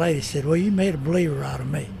 This one lady said, well, you made a believer out of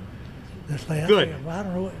me. This lady, Good. I said,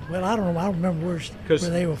 well, I don't know. I don't remember where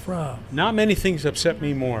they were from. Not many things upset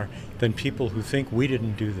me more than people who think we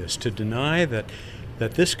didn't do this. To deny that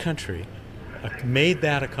this country made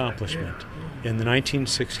that accomplishment in the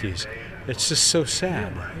 1960s, it's just so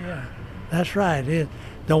sad. Yeah, that's right.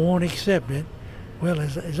 Don't want to accept it. Well,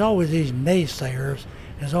 there's always these naysayers.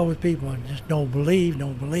 There's always people who just don't believe.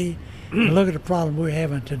 And look at the problem we're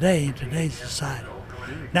having today in today's society.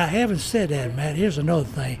 Now, having said that, Matt, here's another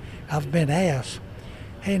thing. I've been asked,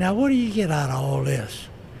 hey, now, what do you get out of all this?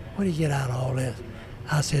 What do you get out of all this?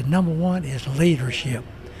 I said, number one is leadership.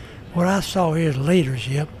 What I saw here is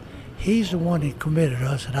leadership. He's the one that committed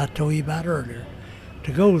us, that I told you about earlier,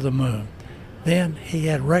 to go to the moon. Then he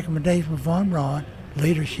had recommendations from Von Braun,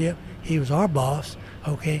 leadership. He was our boss,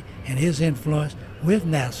 okay, and his influence with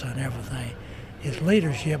NASA and everything. His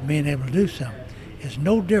leadership, being able to do something, is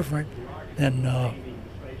no different than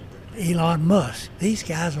Elon Musk. These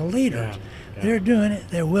guys are leaders. Yeah. They're doing it.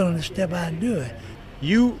 They're willing to step out and do it.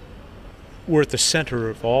 You were at the center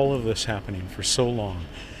of all of this happening for so long,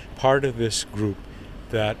 part of this group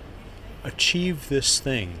that achieved this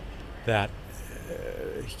thing that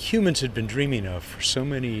humans had been dreaming of for so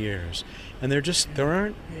many years, and there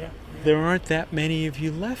aren't that many of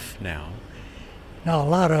you left now. No, a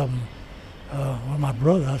lot of them. Well, my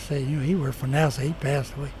brother, I say, he worked for NASA. He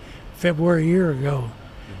passed away February a year ago.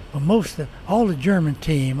 But all the German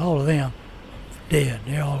team, all of them, dead.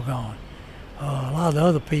 They're all gone. A lot of the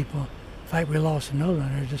other people, in fact, we lost another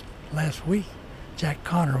one there just last week. Jack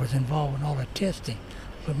Connor was involved in all the testing.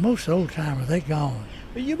 But most of the old-timers, they're gone.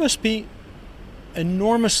 But you must be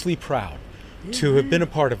enormously proud to have been a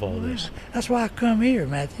part of all this. That's why I come here,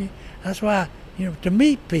 Matthew. That's why, to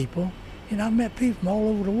meet people. I've met people from all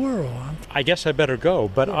over the world. I guess I better go,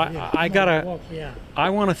 but I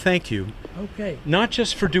want to thank you. Okay. Not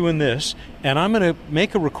just for doing this, and I'm going to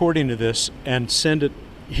make a recording of this and send it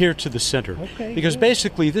here to the center. Okay. Because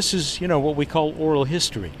basically this is, what we call oral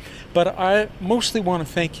history. But I mostly want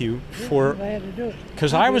to thank you for,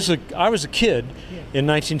 because I was a kid in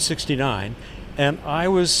 1969, and I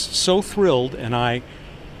was so thrilled, and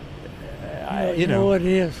you know what it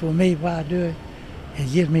is for me, why I do it?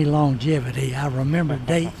 It gives me longevity. I remember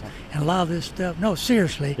dates and a lot of this stuff. No,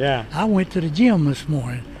 seriously. Yeah. I went to the gym this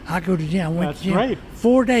morning. I go to the gym. I went to the gym right.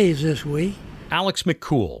 4 days this week. Alex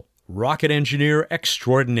McCool, rocket engineer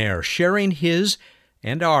extraordinaire, sharing his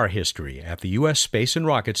and our history at the U.S. Space and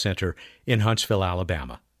Rocket Center in Huntsville,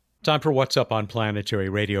 Alabama. Time for What's Up on Planetary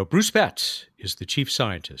Radio. Bruce Betts is the chief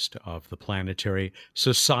scientist of the Planetary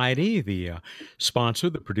Society, the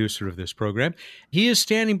sponsor, the producer of this program. He is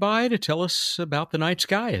standing by to tell us about the night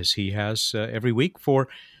sky, as he has every week. We're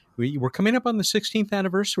coming up on the 16th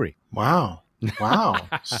anniversary. Wow.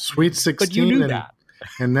 Sweet 16. But you knew that.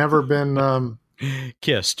 And never been...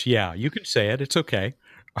 kissed. Yeah, you can say it. It's okay.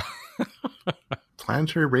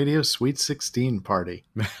 Planetary Radio Sweet 16 party.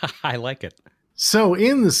 I like it. So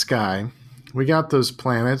in the sky, we got those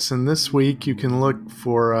planets, and this week you can look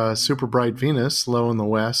for super bright Venus low in the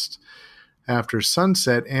west after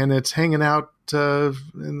sunset, and it's hanging out in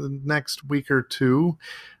the next week or two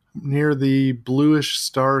near the bluish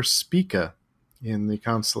star Spica in the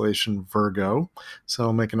constellation Virgo. So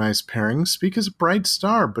it'll make a nice pairing. Spica's a bright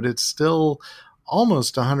star, but it's still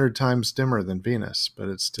almost 100 times dimmer than Venus, but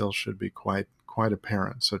it still should be quite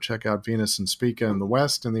apparent. So check out Venus and Spica in the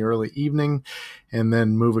west in the early evening, and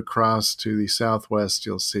then move across to the southwest.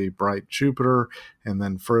 You'll see bright Jupiter, and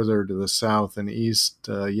then further to the south and east,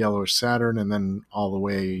 yellowish Saturn, and then all the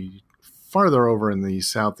way farther over in the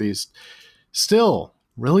southeast, still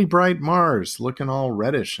really bright Mars, looking all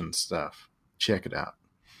reddish and stuff. Check it out.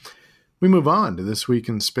 We move on to This Week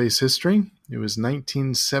in Space History. It was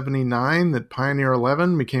 1979 that Pioneer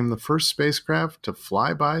 11 became the first spacecraft to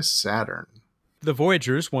fly by Saturn. The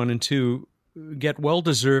Voyagers 1 and 2 get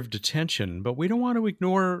well-deserved attention, but we don't want to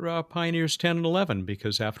ignore Pioneers 10 and 11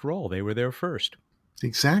 because, after all, they were there first.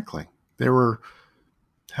 Exactly. They were,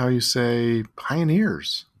 how you say,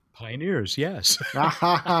 pioneers. Pioneers, yes.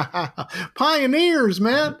 Pioneers,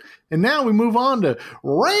 man. And now we move on to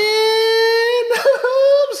Random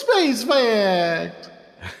Space Fact.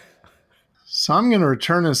 So I'm going to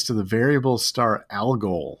return us to the variable star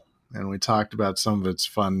Algol. And we talked about some of its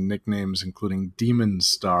fun nicknames, including Demon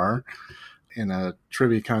Star. in a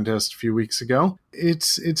trivia contest a few weeks ago.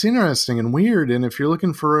 It's interesting and weird, and if you're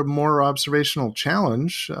looking for a more observational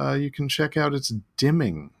challenge, you can check out its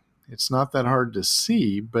dimming. It's not that hard to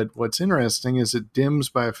see, but what's interesting is it dims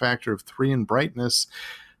by a factor of 3 in brightness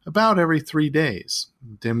about every 3 days.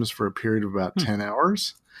 It dims for a period of about 10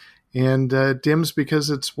 hours. And dims because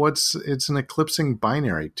it's an eclipsing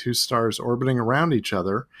binary, 2 stars orbiting around each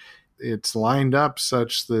other. It's lined up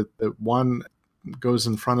such that one goes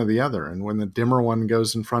in front of the other. And when the dimmer one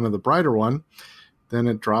goes in front of the brighter one, then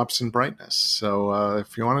it drops in brightness. So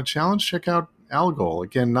if you want a challenge, check out Algol.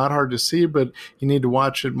 Again, not hard to see, but you need to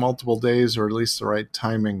watch it multiple days or at least the right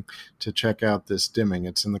timing to check out this dimming.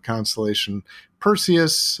 It's in the constellation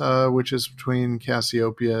Perseus, which is between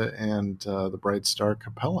Cassiopeia and the bright star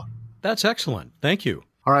Capella. That's excellent. Thank you.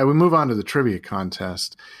 All right, we move on to the trivia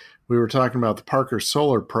contest. We were talking about the Parker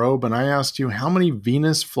Solar Probe, and I asked you how many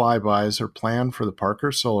Venus flybys are planned for the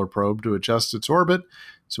Parker Solar Probe to adjust its orbit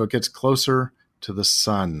so it gets closer to the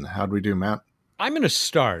sun. How'd we do, Matt? I'm going to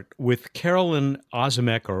start with Carolyn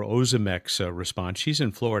Ozemek's response. She's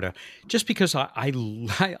in Florida, just because I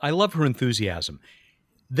love her enthusiasm.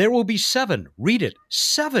 There will be 7. Read it.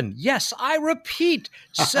 7. Yes, I repeat.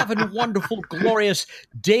 7 wonderful, glorious,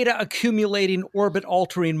 data-accumulating,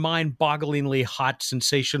 orbit-altering, mind-bogglingly hot,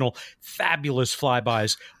 sensational, fabulous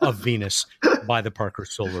flybys of Venus by the Parker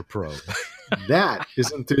Solar Probe. That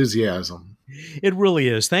is enthusiasm. It really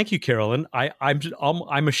is. Thank you, Carolyn.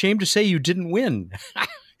 I'm ashamed to say you didn't win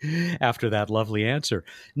after that lovely answer.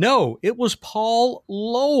 No, it was Paul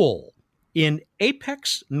Lowell in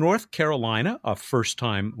Apex, North Carolina, a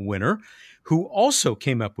first-time winner, who also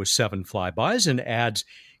came up with 7 flybys and adds,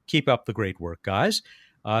 keep up the great work, guys,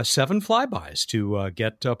 7 flybys to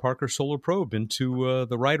get Parker Solar Probe into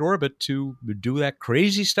the right orbit to do that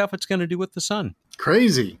crazy stuff it's going to do with the sun.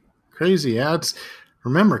 Crazy. Yeah,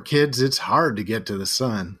 remember, kids, it's hard to get to the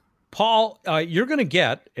sun. Paul, you're going to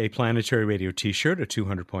get a Planetary Radio t-shirt, a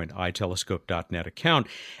 200-point itelescope.net account,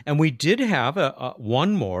 and we did have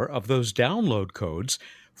one more of those download codes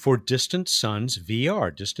for Distant Suns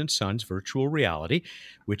VR, Distant Suns Virtual Reality,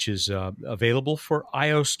 which is available for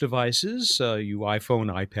iOS devices, you iPhone,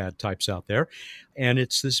 iPad types out there, and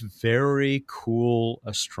it's this very cool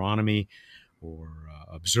astronomy or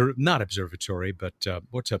not observatory, but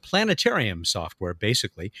what's a planetarium software,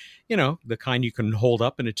 basically, the kind you can hold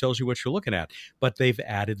up and it tells you what you're looking at. But they've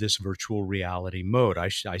added this virtual reality mode. I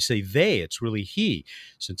say they, it's really he,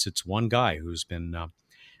 since it's one guy who's been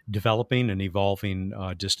developing and evolving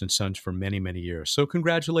Distant Suns for many, many years. So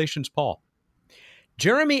congratulations, Paul.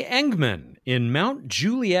 Jeremy Engman in Mount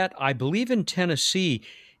Juliet, I believe in Tennessee,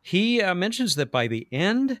 he mentions that by the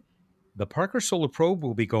end, the Parker Solar Probe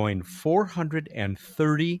will be going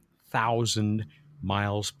 430,000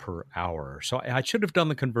 miles per hour. So I should have done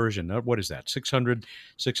the conversion. What is that?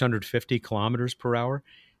 650 kilometers per hour?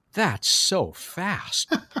 That's so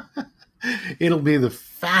fast. It'll be the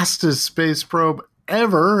fastest space probe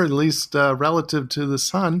ever, at least relative to the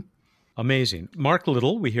sun. Amazing. Mark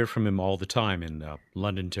Little, we hear from him all the time in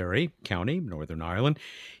Londonderry County, Northern Ireland.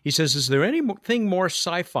 He says, is there anything more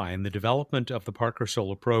sci-fi in the development of the Parker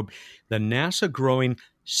Solar Probe than NASA growing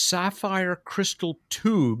sapphire crystal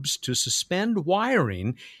tubes to suspend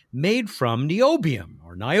wiring made from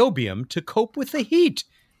niobium to cope with the heat?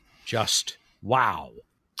 Just wow.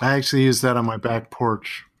 I actually use that on my back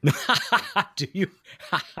porch. Do you?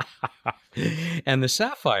 And the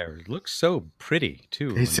sapphire looks so pretty,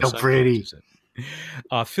 too. It's so pretty.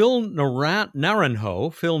 Phil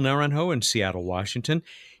Naranjo in Seattle, Washington,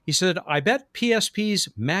 he said, I bet PSP's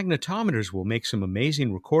magnetometers will make some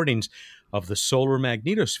amazing recordings of the solar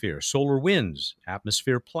magnetosphere, solar winds,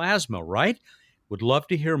 atmosphere plasma, right? Would love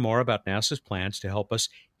to hear more about NASA's plans to help us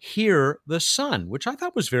hear the sun, which I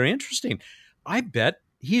thought was very interesting. I bet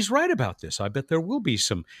he's right about this. I bet there will be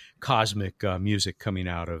some cosmic music coming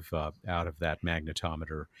out of that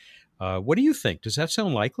magnetometer. What do you think? Does that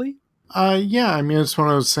sound likely? Yeah, I mean, it's one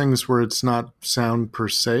of those things where it's not sound per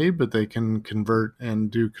se, but they can convert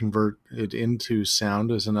it into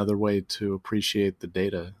sound as another way to appreciate the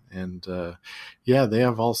data. And yeah, they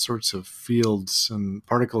have all sorts of fields and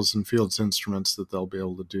particles and fields instruments that they'll be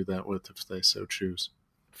able to do that with if they so choose.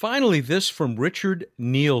 Finally, this from Richard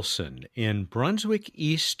Nielsen in Brunswick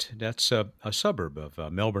East. That's a suburb of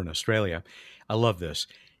Melbourne, Australia. I love this.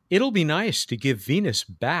 It'll be nice to give Venus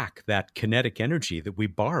back that kinetic energy that we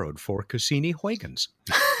borrowed for Cassini-Huygens.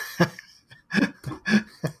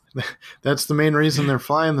 That's the main reason they're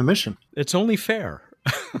flying the mission. It's only fair.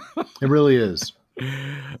 It really is.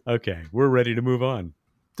 Okay, we're ready to move on.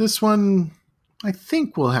 This one, I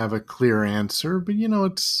think we'll have a clear answer, but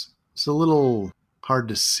it's a little hard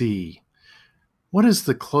to see. What is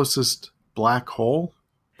the closest black hole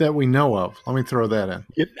that we know of? Let me throw that in.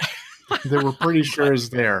 That we're pretty sure is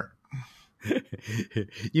there.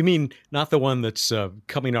 You mean not the one that's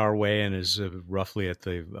coming our way and is roughly at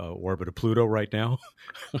the orbit of Pluto right now?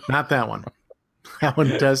 Not that one. That one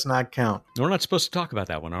does not count. We're not supposed to talk about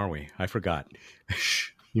that one, are we? I forgot. Shh,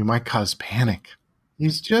 you might cause panic.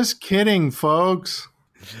 He's just kidding, folks.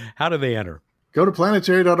 How do they enter? Go to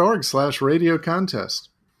planetary.org/radio contest.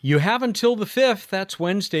 You have until the 5th, that's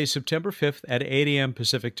Wednesday, September 5th at 8 a.m.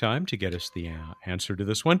 Pacific time to get us the answer to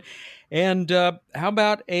this one. And how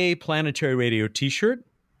about a Planetary Radio t-shirt,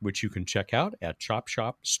 which you can check out at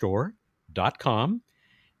chopshopstore.com,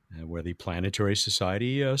 where the Planetary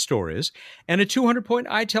Society store is, and a 200-point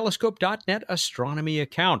itelescope.net astronomy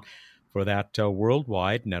account for that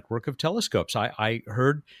worldwide network of telescopes. I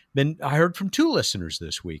heard from 2 listeners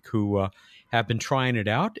this week who have been trying it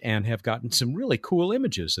out and have gotten some really cool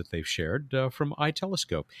images that they've shared from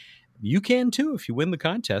iTelescope. You can too if you win the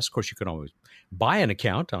contest. Of course, you can always buy an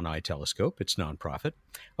account on iTelescope. It's nonprofit.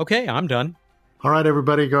 Okay, I'm done. All right,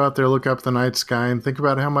 everybody, go out there, look up the night sky, and think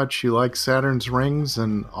about how much you like Saturn's rings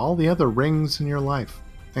and all the other rings in your life.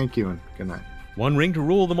 Thank you, and good night. One ring to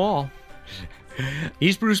rule them all.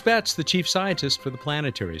 He's Bruce Betts, the chief scientist for the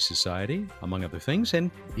Planetary Society, among other things,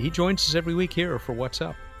 and he joins us every week here for What's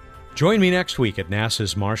Up. Join me next week at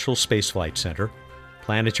NASA's Marshall Space Flight Center.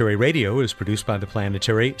 Planetary Radio is produced by the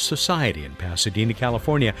Planetary Society in Pasadena,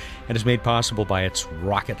 California, and is made possible by its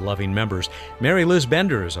rocket-loving members. Mary Liz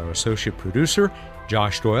Bender is our associate producer.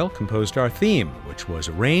 Josh Doyle composed our theme, which was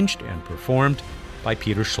arranged and performed by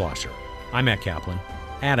Peter Schlosser. I'm Matt Kaplan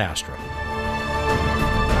at Astro.